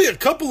 there's only a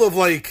couple of,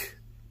 like,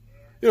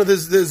 you know,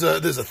 there's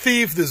a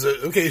thief, there's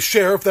a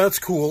sheriff, that's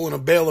cool, and a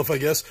bailiff, I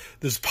guess.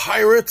 There's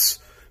pirates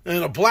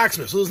and a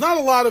blacksmith. So there's not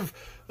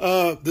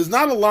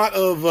a lot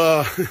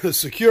of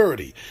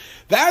security.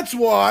 That's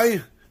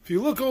why, if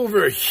you look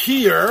over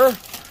here,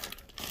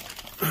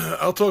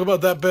 I'll talk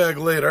about that bag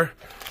later.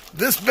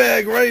 This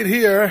bag right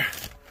here,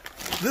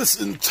 this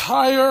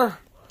entire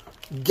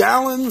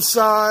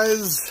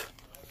gallon-size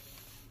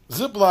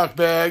Ziploc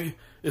bag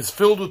is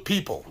filled with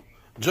people,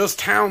 just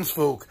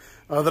townsfolk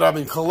that I've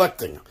been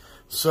collecting.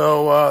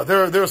 So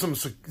there's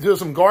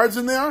some guards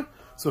in there,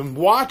 some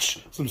watch,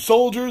 some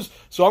soldiers.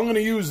 So I'm going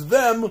to use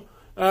them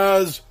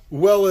as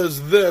well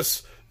as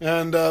this,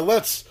 and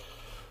let's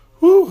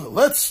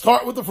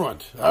start with the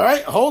front. All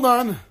right, hold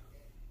on.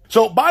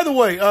 So, by the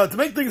way, to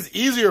make things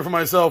easier for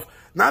myself,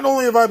 not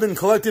only have I been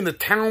collecting the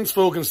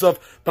townsfolk and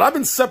stuff, but I've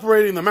been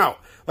separating them out.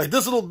 Like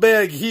this little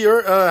bag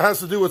here has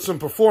to do with some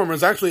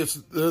performers. Actually, it's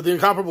the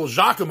incomparable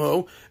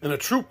Giacomo and a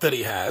troupe that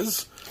he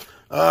has.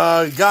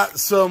 Got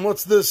some,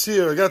 what's this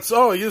here? Here's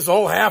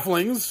all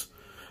halflings.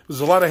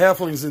 There's a lot of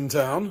halflings in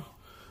town.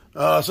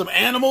 Some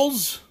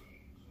animals.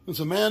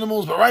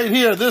 But right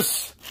here,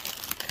 this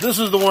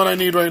is the one I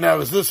need right now,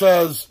 because this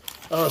has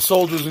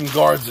soldiers and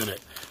guards in it.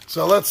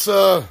 So let's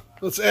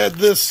add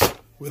this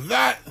with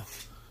that,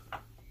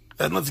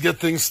 and let's get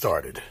things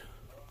started.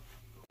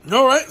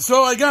 All right,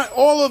 so I got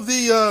all of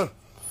the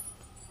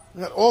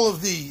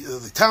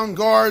town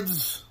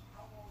guards.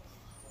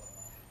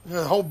 I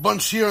got a whole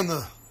bunch here on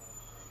the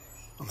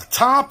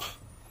top.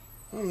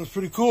 Oh, that's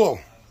pretty cool.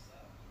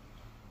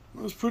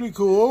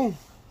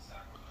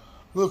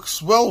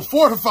 Looks well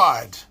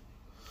fortified.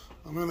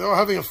 I mean, they're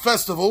having a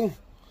festival,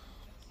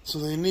 so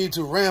they need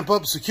to ramp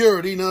up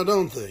security now,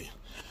 don't they?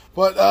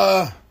 But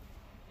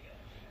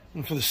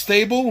and for the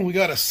stable, we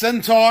got a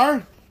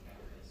centaur.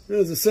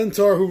 There's a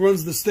centaur who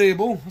runs the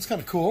stable. That's kind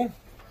of cool.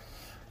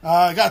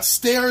 I got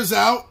stairs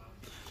out.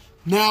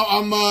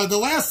 Now, the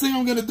last thing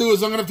I'm going to do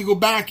is I'm going to have to go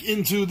back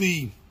into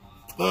the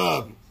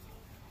the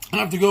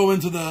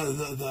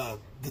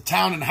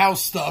town and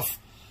house stuff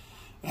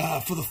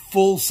for the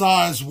full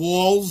size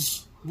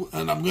walls,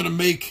 and I'm going to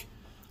make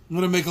a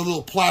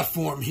little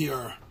platform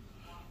here,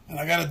 and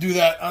I got to do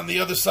that on the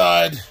other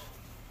side.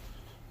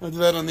 I'll do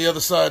that on the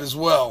other side as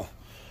well.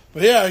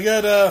 But yeah, I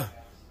got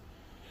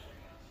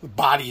the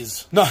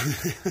bodies. No,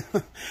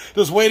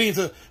 just waiting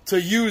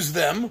to use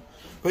them.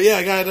 But yeah,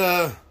 I got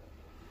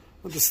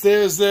the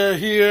stairs there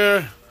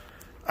here.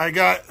 I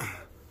got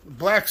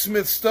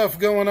blacksmith stuff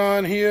going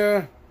on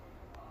here.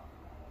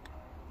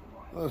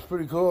 That's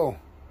pretty cool.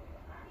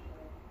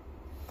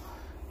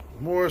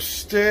 More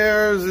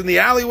stairs in the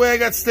alleyway. I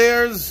got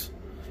stairs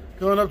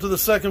going up to the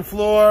second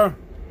floor.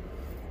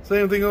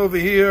 Same thing over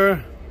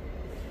here.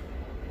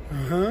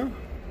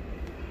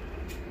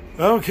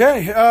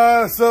 Okay,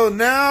 so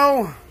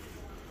now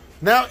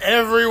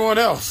everyone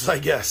else, I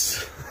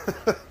guess.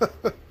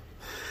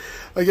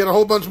 I get a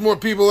whole bunch more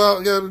people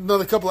out. I got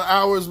another couple of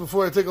hours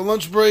before I take a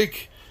lunch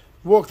break,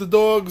 walk the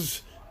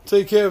dogs,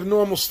 take care of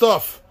normal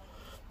stuff.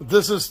 But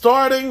this is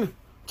starting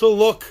to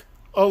look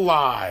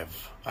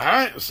alive. All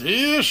right,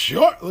 see you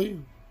shortly.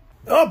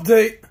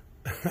 Update.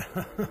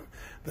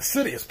 The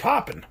city is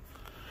popping.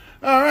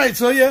 All right,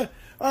 so yeah,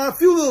 a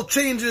few little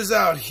changes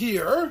out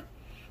here.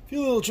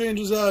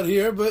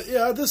 But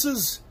yeah, this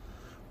is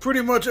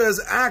pretty much as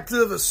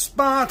active a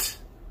spot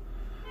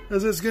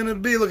as it's going to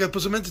be. Look, I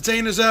put some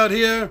entertainers out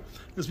here.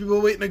 There's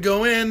people waiting to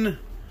go in.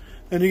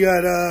 And you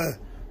got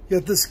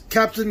this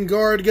Captain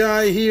Guard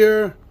guy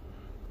here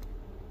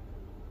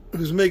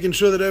who's making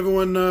sure that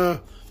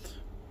everyone,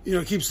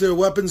 keeps their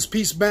weapons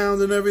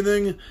peace-bound and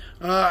everything.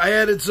 I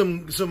added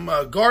some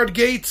guard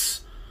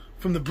gates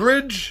from the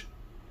bridge.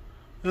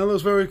 That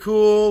looks very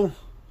cool.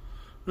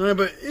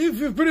 But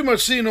you've pretty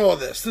much seen all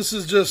this. This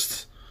is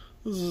just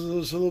a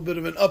little bit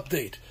of an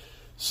update.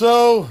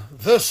 So,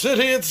 the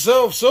city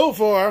itself so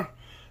far,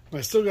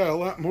 I still got a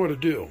lot more to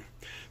do.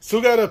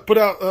 Still got to put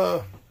out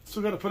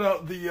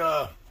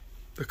the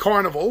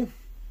carnival.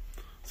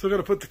 Still got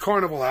to put the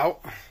carnival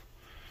out.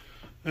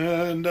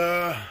 And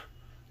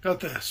got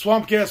the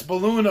swamp gas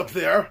balloon up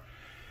there.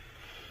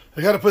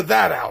 I got to put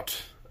that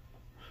out.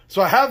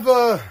 So I have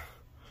the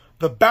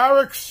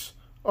barracks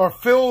are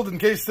filled in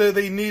case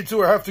they need to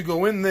or have to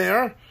go in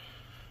there.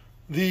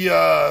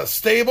 The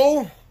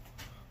stable's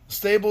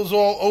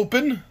all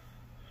open.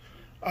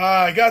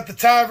 I got the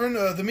tavern,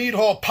 the mead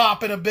hall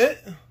popping a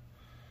bit.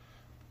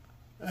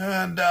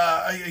 And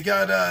I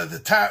got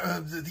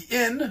the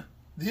inn.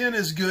 The inn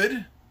is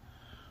good.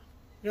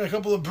 Got a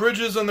couple of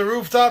bridges on the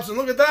rooftops, and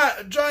look at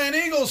that, a giant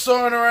eagle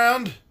soaring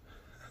around.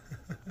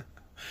 I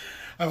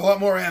have a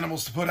lot more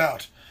animals to put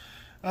out.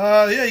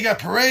 Yeah, you got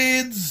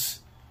parades.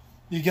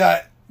 You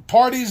got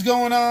parties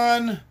going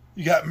on.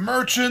 You got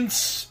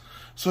merchants.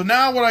 So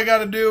now what I got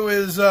to do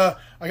is I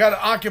got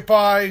to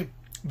occupy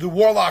the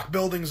warlock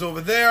buildings over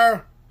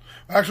there.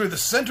 Actually, the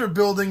center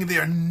building they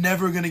are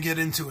never going to get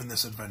into in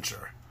this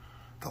adventure.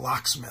 The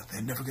locksmith,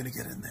 they're never going to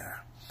get in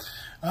there.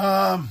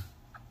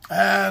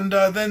 And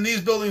then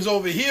these buildings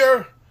over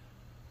here,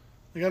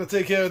 I got to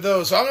take care of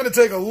those. So I'm going to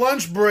take a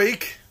lunch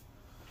break.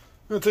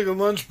 But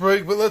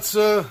let's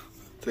take a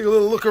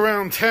little look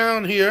around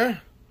town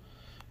here.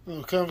 A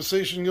little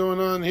conversation going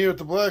on here at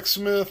the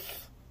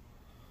blacksmith.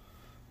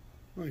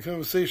 A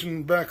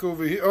conversation back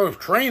over here. Oh,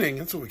 training.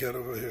 That's what we got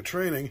over here,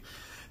 training.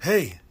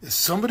 Hey, is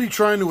somebody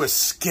trying to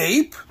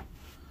escape?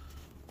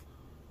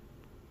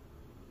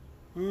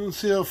 Let's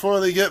see how far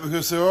they get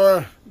because there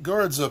are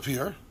guards up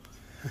here.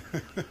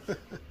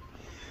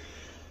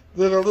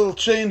 Then a little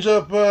change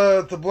up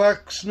at the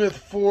blacksmith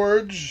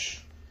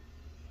forge.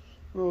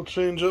 A little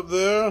change up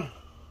there.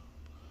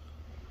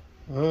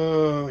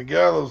 The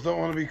gallows don't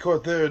want to be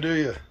caught there, do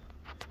you?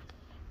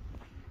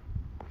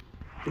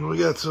 And we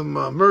got some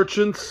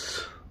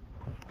merchants.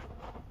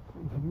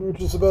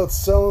 Merchants about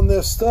selling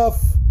their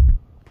stuff.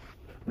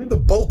 I think the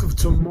bulk of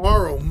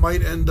tomorrow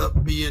might end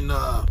up being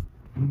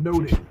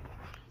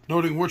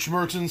noting which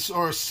merchants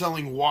are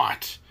selling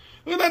what.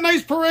 Look at that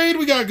nice parade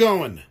we got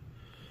going.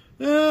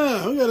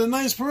 Yeah, we got a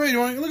nice parade.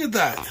 Look at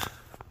that.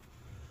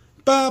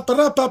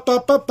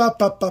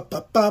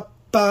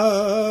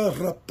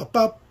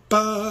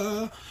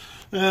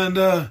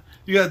 And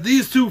you got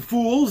these two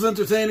fools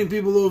entertaining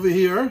people over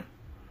here.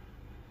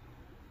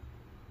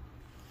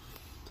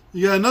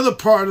 You got another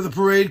part of the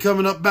parade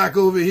coming up back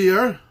over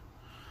here.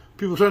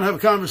 People trying to have a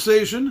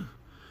conversation.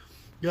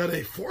 You got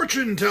a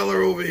fortune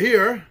teller over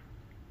here.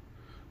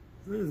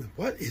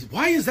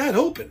 Why is that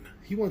open?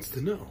 He wants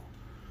to know.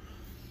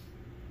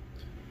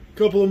 A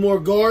couple of more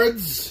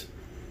guards.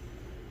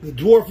 The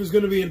dwarf is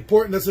going to be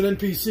important. That's an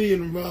NPC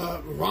in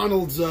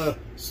Ronald's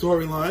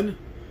storyline.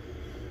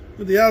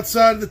 The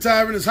outside of the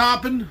tavern is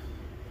hopping.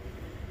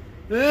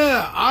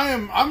 Yeah,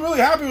 I'm really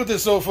happy with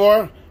this so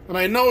far. And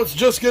I know it's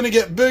just going to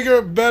get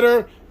bigger,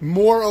 better,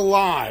 more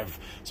alive.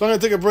 So I'm going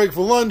to take a break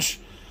for lunch.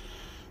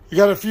 I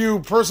got a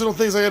few personal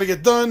things I got to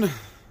get done.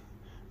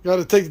 Got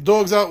to take the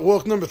dogs out.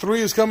 Walk number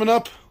 3 is coming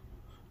up.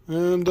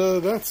 And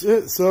that's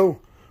it.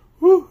 So,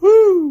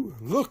 woohoo!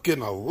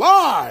 Looking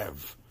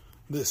alive.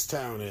 This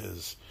town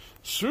is.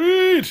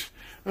 Sweet!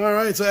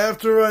 Alright, so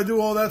after I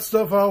do all that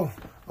stuff, I'll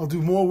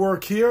do more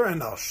work here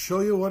and I'll show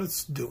you what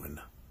it's doing.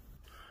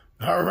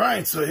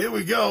 Alright, so here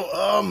we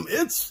go.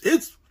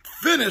 It's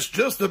finished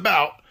just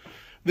about.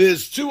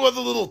 There's 2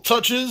 other little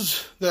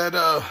touches that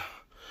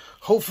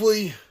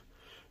hopefully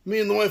me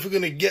and the wife are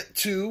going to get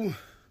to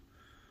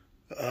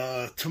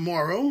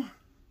tomorrow.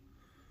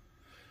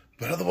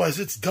 But otherwise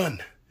it's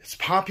done. It's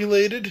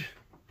populated.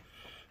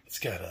 It's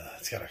got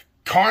a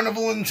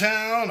carnival in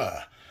town,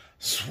 a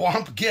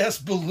swamp gas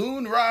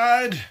balloon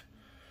ride,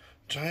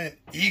 giant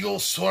eagle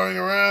soaring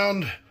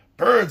around,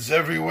 birds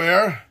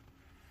everywhere.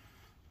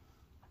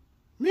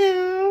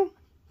 Meow.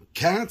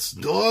 Cats,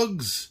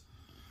 dogs.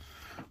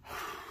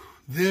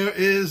 There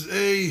is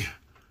a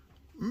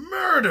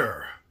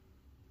murder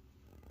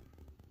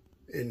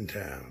in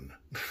town.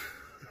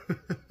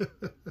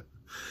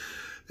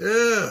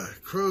 Yeah,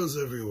 crows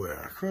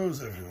everywhere.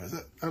 Crows everywhere. Is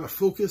that out of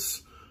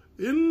focus?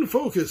 In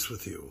focus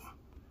with you.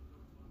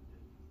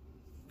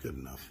 Good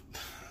enough.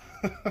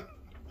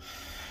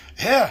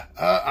 Yeah,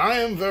 I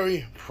am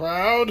very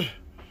proud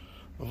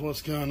of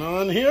what's going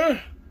on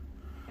here.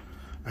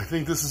 I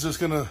think this is just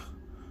going to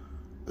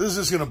This is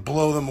just going to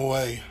blow them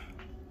away.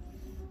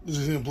 This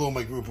is going to blow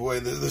my group away.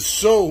 There's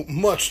so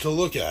much to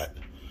look at.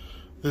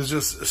 There's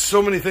just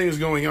so many things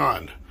going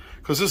on.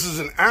 Because this is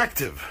an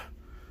active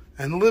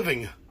and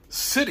living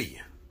city.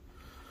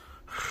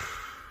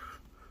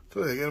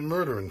 So I got a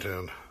murder in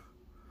town.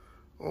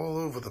 All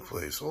over the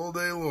place. All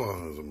day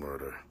long there's a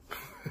murder.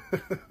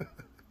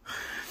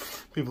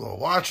 People are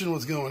watching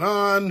what's going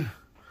on.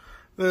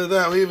 There's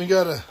that. We even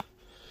got a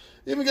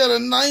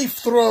knife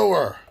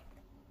thrower.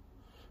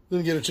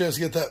 Didn't get a chance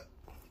to get that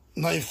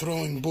knife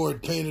throwing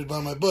board painted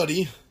by my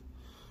buddy.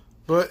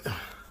 But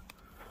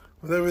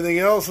with everything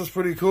else, it's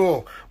pretty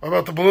cool. What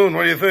about the balloon?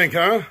 What do you think,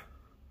 huh?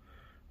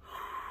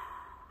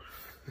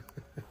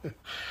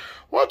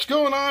 What's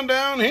going on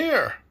down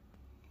here?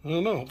 I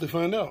don't know. Hope they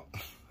find out.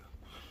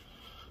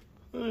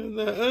 There's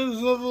another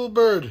little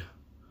bird.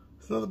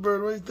 There's another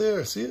bird right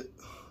there. See it?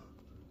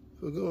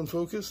 We'll go in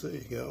focus. There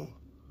you go.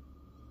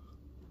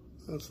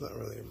 That's not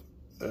really...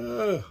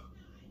 Alright.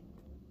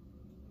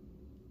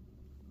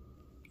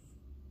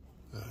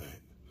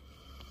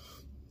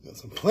 Got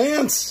some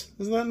plants.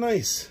 Isn't that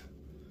nice?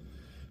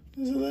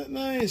 Isn't that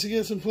nice? You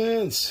got some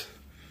plants.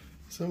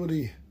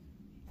 Somebody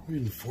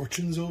reading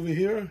fortunes over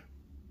here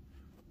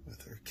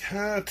with their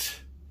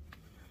cat.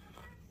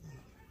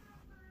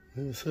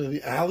 And so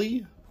the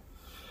alley.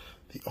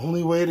 The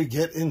only way to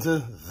get into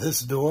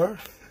this door.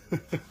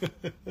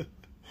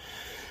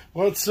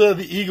 What's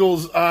the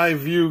eagle's eye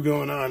view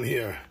going on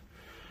here?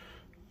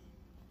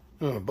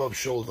 Oh, above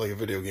shoulder like a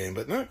video game,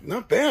 but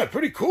not bad.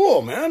 Pretty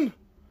cool, man.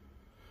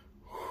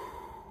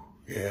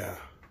 Yeah.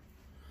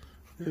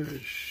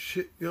 There's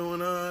shit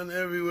going on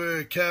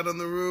everywhere. Cat on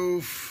the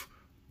roof.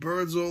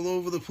 Birds all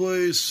over the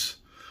place.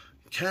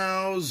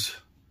 Cows.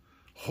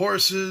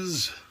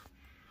 Horses.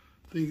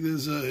 I think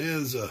there's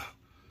a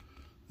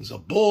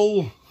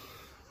bull.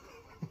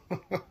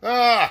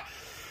 All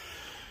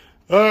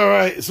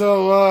right,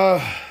 so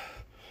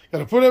got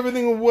to put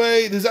everything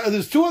away.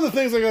 There's two other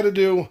things I got to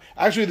do.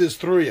 Actually, there's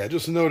three. I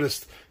just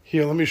noticed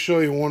here. Let me show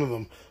you one of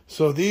them.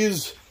 So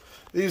these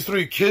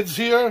three kids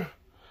here,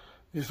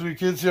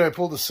 I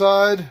pulled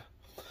aside.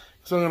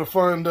 So I'm gonna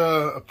find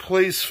a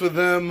place for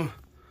them.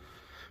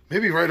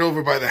 Maybe right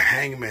over by the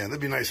hangman. That'd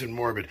be nice and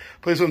morbid.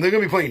 Place for them. They're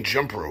gonna be playing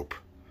jump rope.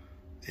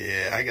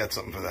 Yeah, I got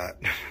something for that.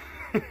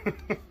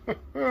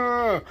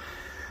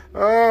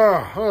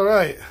 All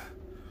right.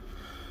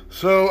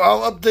 So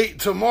I'll update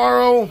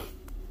tomorrow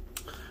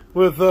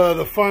with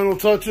the final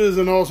touches,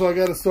 and also I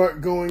got to start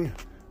going.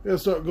 Through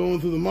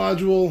the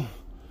module,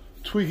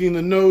 tweaking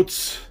the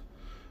notes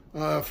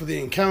for the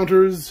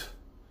encounters.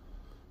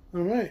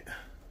 All right.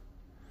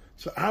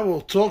 So I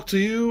will talk to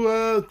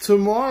you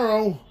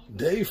tomorrow,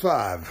 day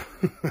 5.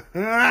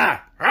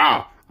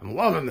 I'm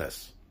loving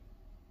this.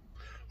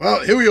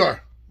 Well, here we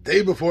are,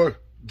 day before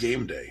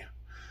game day.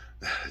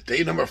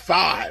 Day number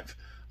 5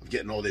 of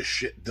getting all this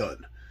shit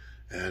done.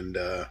 And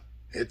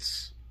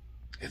it's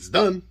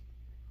done.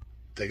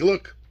 Take a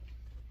look.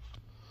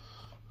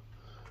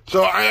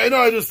 So I know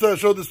I just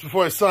showed this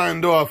before I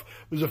signed off.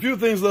 There's a few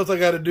things left I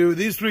got to do.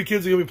 These 3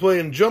 kids are going to be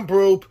playing jump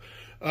rope.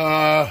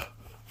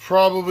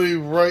 Probably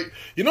right.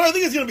 You know, I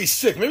think it's going to be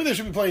sick. Maybe they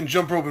should be playing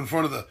jump rope in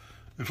front of the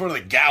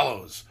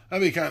gallows.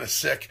 That'd be kind of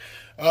sick.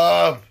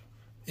 Yeah,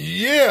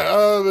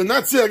 and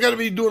that's it. I got to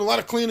be doing a lot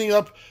of cleaning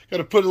up. Got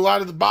to put a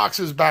lot of the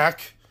boxes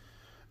back.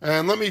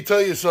 And let me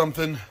tell you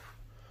something.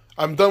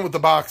 I'm done with the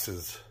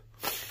boxes.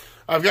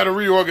 I've got to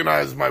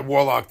reorganize my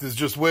warlock. There's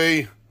just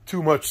way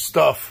too much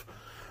stuff.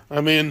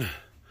 I mean, it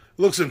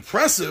looks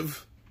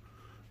impressive,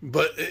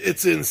 but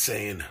it's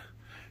insane.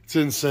 It's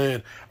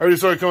insane. I already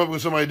started coming up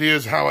with some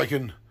ideas how I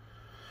can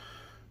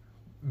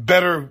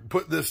better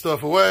put this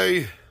stuff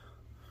away.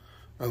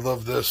 I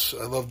love this.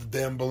 I love the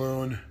damn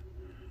balloon.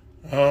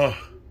 All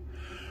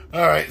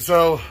right,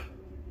 so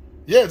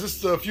yeah,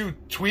 just a few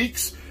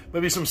tweaks,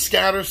 maybe some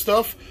scatter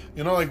stuff.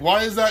 You know, like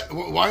why is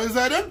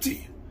that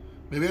empty?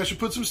 Maybe I should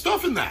put some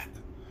stuff in that.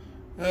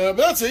 But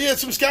that's it. Yeah,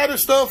 some scatter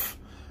stuff,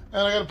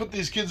 and I got to put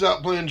these kids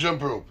out playing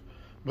jump rope.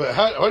 But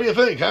what do you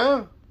think,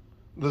 huh?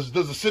 Does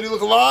the city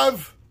look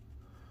alive?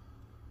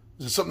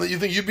 Is it something that you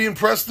think you'd be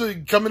impressed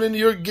to coming into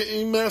your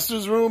game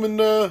master's room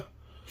and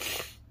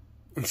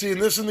seeing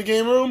this in the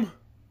game room?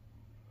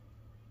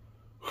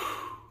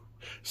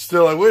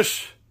 Still, I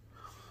wish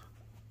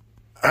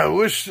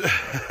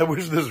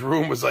this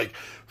room was like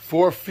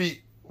 4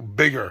 feet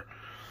bigger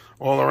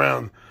all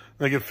around.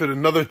 I could fit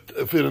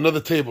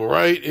another table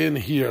right in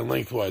here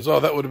lengthwise.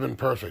 Oh, that would have been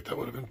perfect. That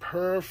would have been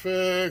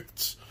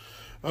perfect.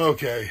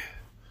 Okay.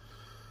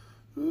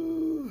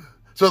 Ooh.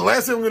 So the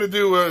last thing I'm going to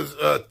do is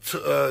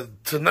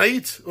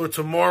tonight or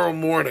tomorrow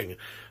morning.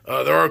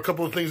 There are a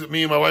couple of things that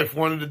me and my wife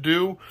wanted to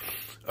do.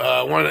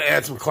 Wanted to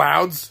add some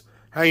clouds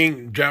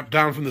hanging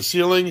down from the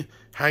ceiling,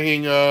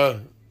 hanging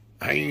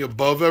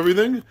above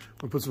everything.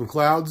 We put some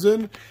clouds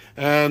in,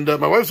 and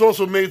my wife's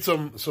also made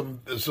some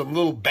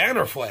little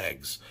banner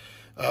flags.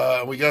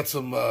 We got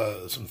some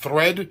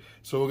thread,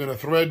 so we're gonna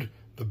thread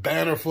the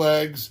banner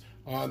flags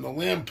on the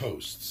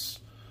lampposts.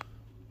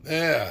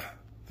 Yeah,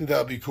 I think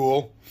that'd be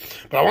cool.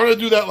 But I want to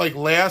do that like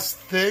last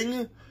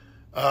thing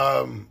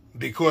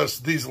because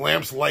these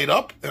lamps light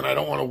up, and I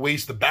don't want to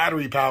waste the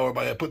battery power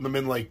by putting them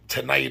in like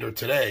tonight or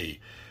today,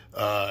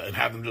 and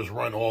have them just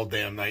run all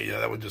damn night. Yeah,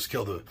 that would just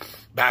kill the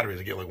batteries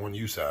and get like one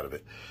use out of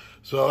it.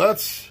 So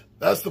that's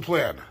the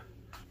plan.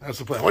 That's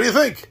the plan. What do you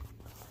think?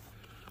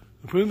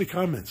 Put it in the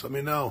comments. Let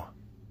me know.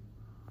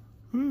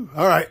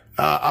 All right.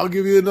 I'll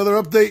give you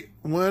another update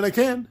when I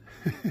can.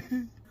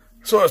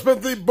 So I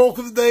spent the bulk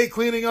of the day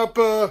cleaning up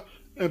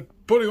and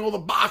putting all the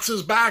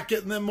boxes back,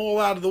 getting them all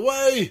out of the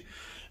way.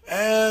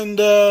 And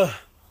I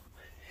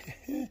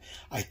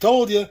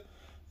told you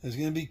there's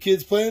going to be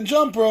kids playing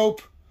jump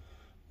rope.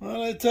 What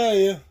did I tell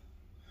you?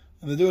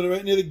 And they're doing it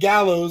right near the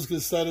gallows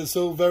because that is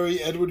so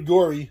very Edward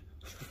Gorey.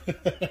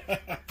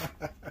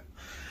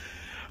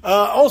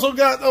 Also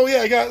got,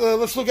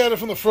 let's look at it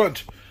from the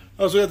front.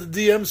 Also got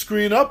the DM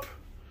screen up.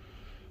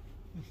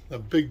 A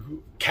big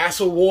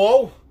castle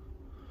wall.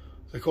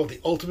 They call it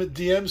the Ultimate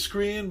DM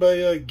screen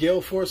by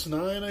Gale Force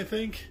 9, I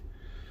think.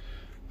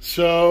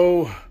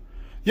 So,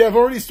 yeah, I've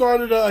already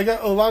started. I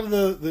got a lot of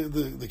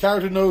the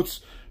character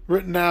notes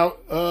written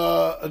out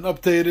and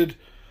updated.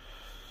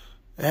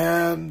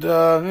 And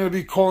I'm going to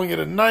be calling it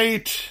a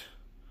night.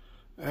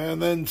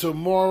 And then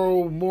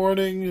tomorrow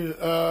morning,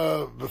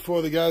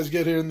 before the guys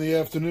get here in the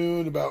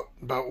afternoon, about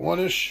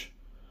 1-ish,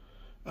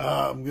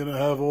 I'm going to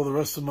have all the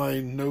rest of my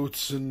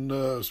notes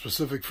and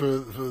specific for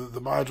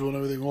the module and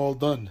everything all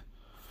done.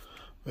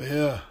 But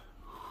yeah,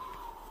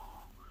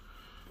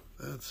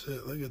 that's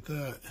it. Look at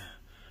that.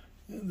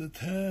 In the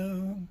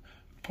town,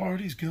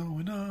 party's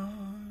going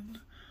on.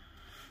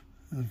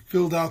 And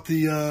filled out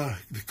the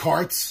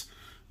carts.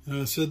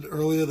 I said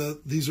earlier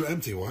that these are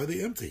empty. Why are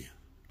they empty?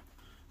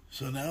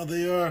 So now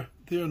they are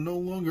no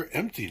longer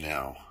empty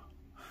now.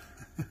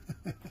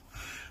 One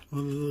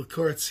of the little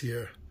carts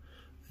here.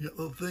 They got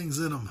little things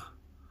in them.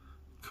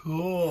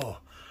 Cool.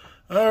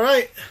 All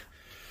right.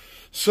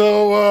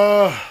 So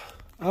I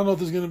don't know if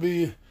there's going to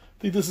be. I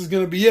think this is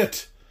going to be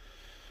it.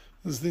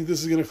 I think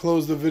this is going to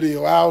close the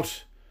video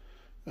out.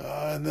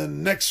 And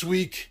then next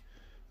week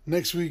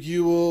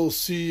you will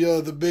see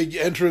the big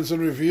entrance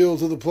and reveal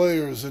to the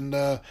players and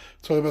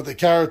talk about the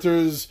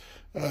characters,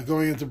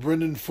 going into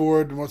Brendan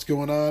Ford and what's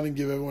going on, and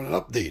give everyone an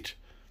update.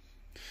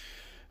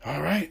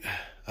 All right.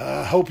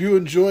 Hope you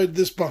enjoyed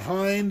this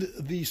behind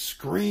the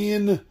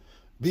screen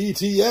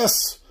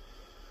BTS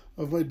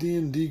of my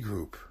D&D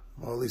group.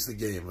 Well, at least the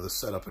game with the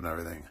setup and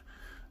everything.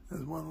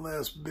 There's one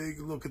last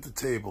big look at the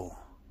table.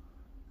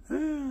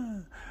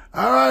 All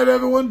right,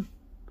 everyone.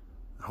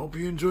 I hope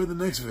you enjoyed the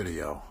next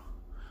video.